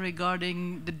data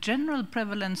regarding the general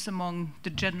prevalence among the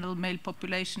general male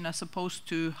population as opposed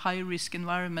to high-risk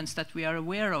environments that we are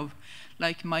aware of,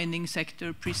 like mining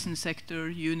sector, prison sector,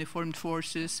 uniformed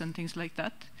forces, and things like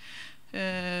that.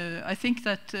 I think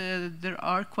that there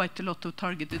are quite a lot of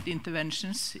targeted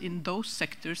interventions in those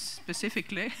sectors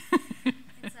specifically.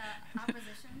 It's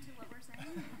opposition to what we're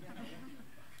saying?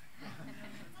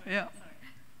 Yeah.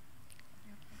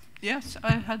 Yes,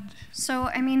 I had. So,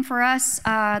 I mean, for us,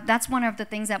 that's one of the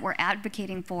things that we're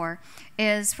advocating for,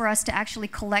 is for us to actually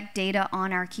collect data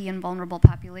on our key and vulnerable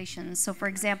populations. So, for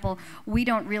example, we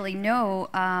don't really know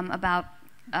about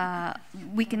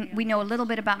we know a little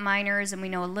bit about minors and we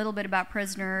know a little bit about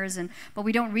prisoners, but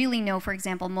we don't really know, for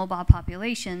example, mobile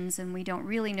populations, and we don't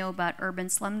really know about urban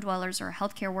slum dwellers or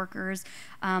healthcare workers,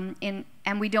 and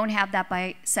we don't have that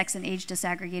by sex and age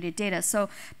disaggregated data. So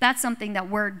that's something that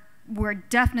we're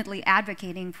definitely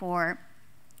advocating for,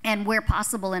 and where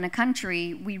possible in a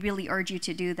country, we really urge you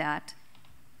to do that.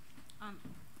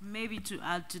 Maybe to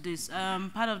add to this,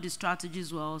 part of the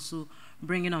strategies we're also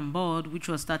bringing on board, which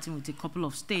was starting with a couple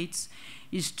of states,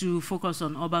 is to focus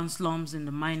on urban slums in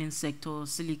the mining sector,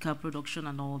 silica production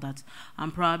and all that.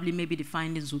 And probably maybe the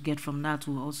findings we'll get from that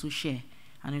will also share,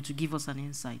 and it will give us an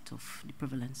insight of the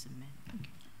prevalence in men. Thank you.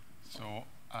 So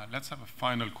let's have a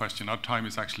final question. Our time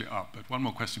is actually up, but one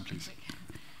more question, please.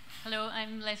 Hello,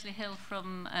 I'm Leslie Hill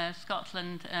from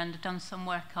Scotland, and I've done some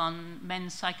work on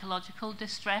men's psychological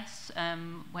distress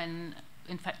when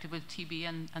infected with TB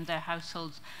and their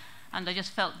households. And I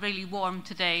just felt really warmed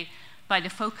today by the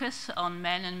focus on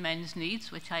men and men's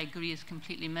needs, which I agree is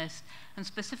completely missed, and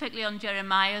specifically on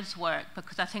Jeremiah's work,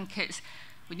 because I think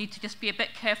we need to just be a bit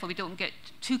careful we don't get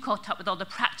too caught up with all the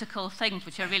practical things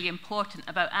which are really important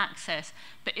about access,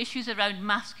 but issues around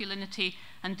masculinity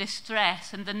and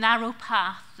distress and the narrow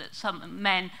path that some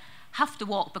men have to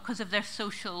walk because of their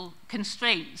social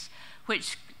constraints,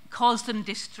 which cause them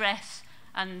distress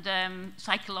and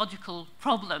psychological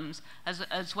problems,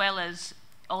 as well as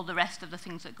all the rest of the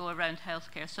things that go around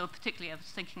healthcare. So particularly I was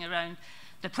thinking around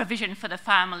the provision for the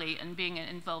family and being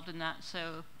involved in that.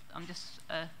 So I'm just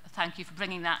thank you for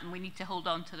bringing that, and we need to hold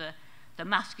on to the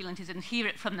masculinities and hear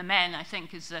it from the men, I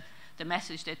think, is the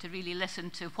message there, to really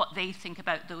listen to what they think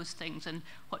about those things and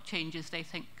what changes they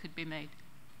think could be made.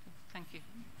 So, thank you.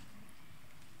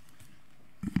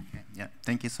 Okay, yeah,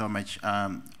 thank you so much.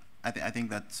 I think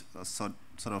that sort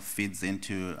of feeds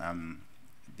into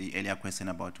the earlier question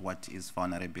about what is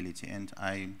vulnerability, and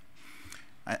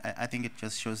I think it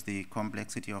just shows the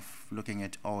complexity of looking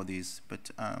at all these,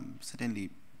 but certainly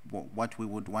what we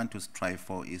would want to strive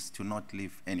for is to not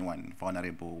leave anyone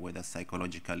vulnerable, whether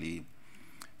psychologically,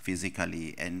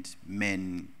 physically, and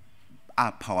men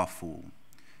are powerful,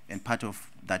 and part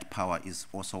of that power is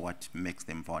also what makes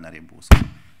them vulnerable.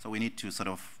 So we need to sort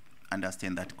of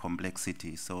understand that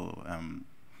complexity. So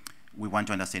we want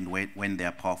to understand when they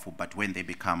are powerful, but when they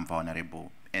become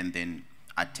vulnerable, and then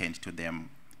attend to them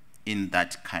in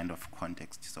that kind of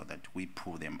context so that we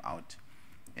pull them out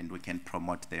and we can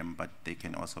promote them, but they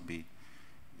can also be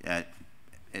a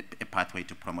pathway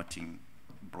to promoting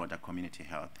broader community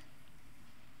health.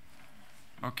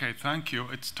 Okay, thank you.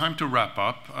 It's time to wrap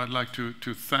up. I'd like to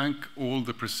thank all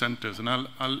the presenters, and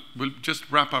we'll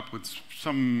just wrap up with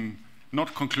some,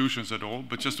 not conclusions at all,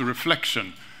 but just a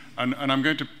reflection. And I'm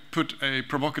going to put a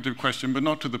provocative question, but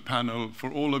not to the panel,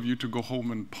 for all of you to go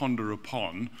home and ponder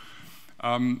upon.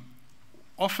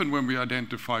 Often when we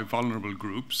identify vulnerable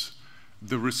groups,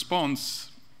 the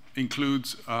response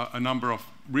includes a number of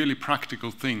really practical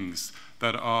things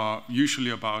that are usually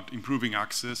about improving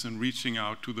access and reaching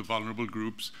out to the vulnerable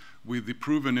groups with the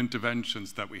proven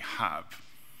interventions that we have.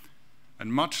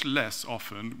 And much less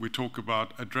often we talk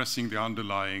about addressing the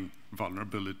underlying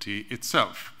vulnerability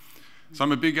itself. So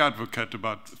I'm a big advocate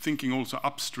about thinking also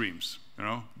upstreams,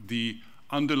 the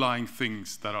underlying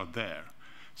things that are there.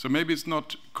 So maybe it's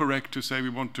not correct to say we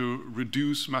want to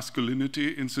reduce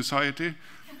masculinity in society,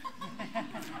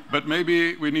 but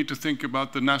maybe we need to think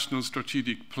about the national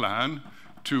strategic plan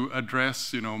to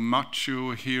address,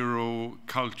 macho hero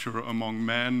culture among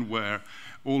men, where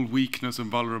all weakness and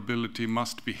vulnerability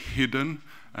must be hidden,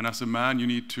 and as a man you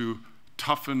need to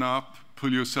toughen up,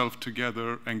 pull yourself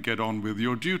together, and get on with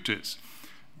your duties,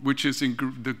 which is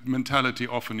the mentality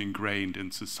often ingrained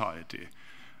in society.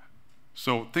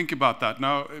 So think about that.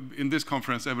 Now, in this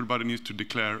conference, everybody needs to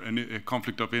declare a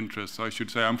conflict of interest. So I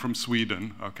should say, I'm from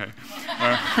Sweden, okay.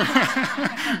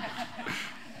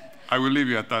 I will leave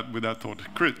you at that with that thought.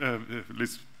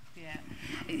 Liz. Yeah,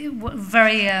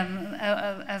 very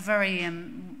a very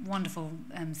wonderful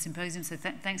symposium. So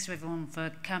thanks to everyone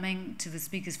for coming, to the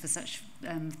speakers for such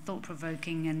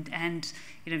thought-provoking and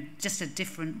you know, just a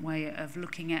different way of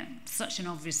looking at such an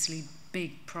obviously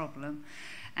big problem.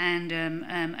 And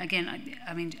again,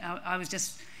 I mean, I was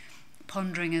just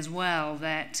pondering as well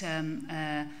that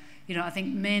you know, I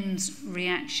think men's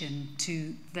reaction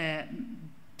to their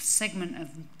segment of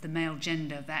the male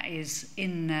gender that is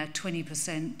in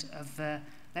 20% of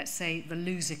let's say the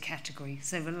loser category.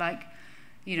 So like,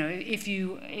 you know, if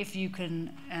you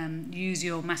can use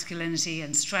your masculinity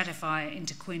and stratify it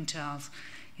into quintiles,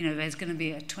 you know, there's going to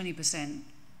be a 20%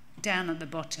 down at the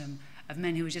bottom of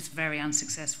men who are just very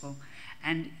unsuccessful.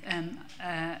 And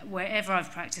wherever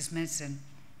I've practiced medicine,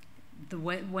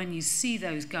 when you see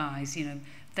those guys, you know,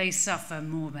 they suffer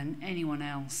more than anyone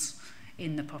else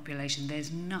in the population.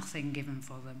 There's nothing given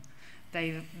for them.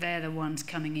 They're the ones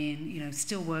coming in, you know,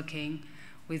 still working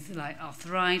with like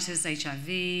arthritis, HIV,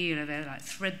 you know, they're like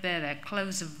threadbare, their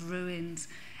clothes are ruined,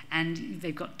 and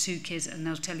they've got 2 kids, and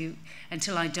they'll tell you,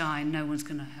 until I die, no one's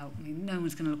going to help me, no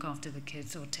one's going to look after the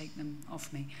kids or take them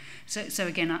off me. So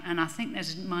again, and I think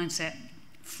there's a mindset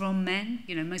from men,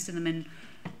 you know, most of the men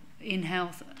in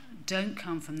health don't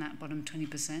come from that bottom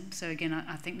 20%. So again,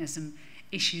 I think there's some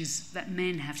issues that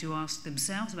men have to ask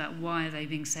themselves about why are they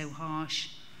being so harsh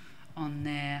on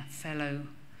their fellow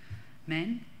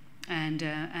men,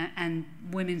 and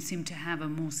women seem to have a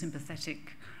more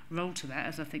sympathetic role to that,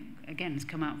 as I think again has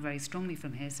come out very strongly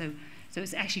from here. So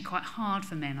it's actually quite hard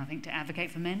for men, I think, to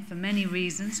advocate for men for many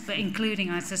reasons, but including,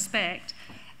 I suspect,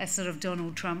 a sort of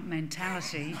Donald Trump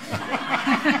mentality,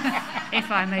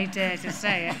 if I may dare to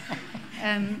say it.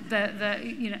 And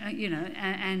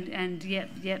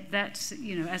yet that's,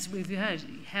 you know, as we've heard,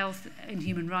 health and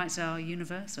human rights are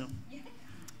universal.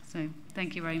 So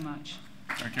thank you very much.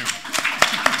 Thank you.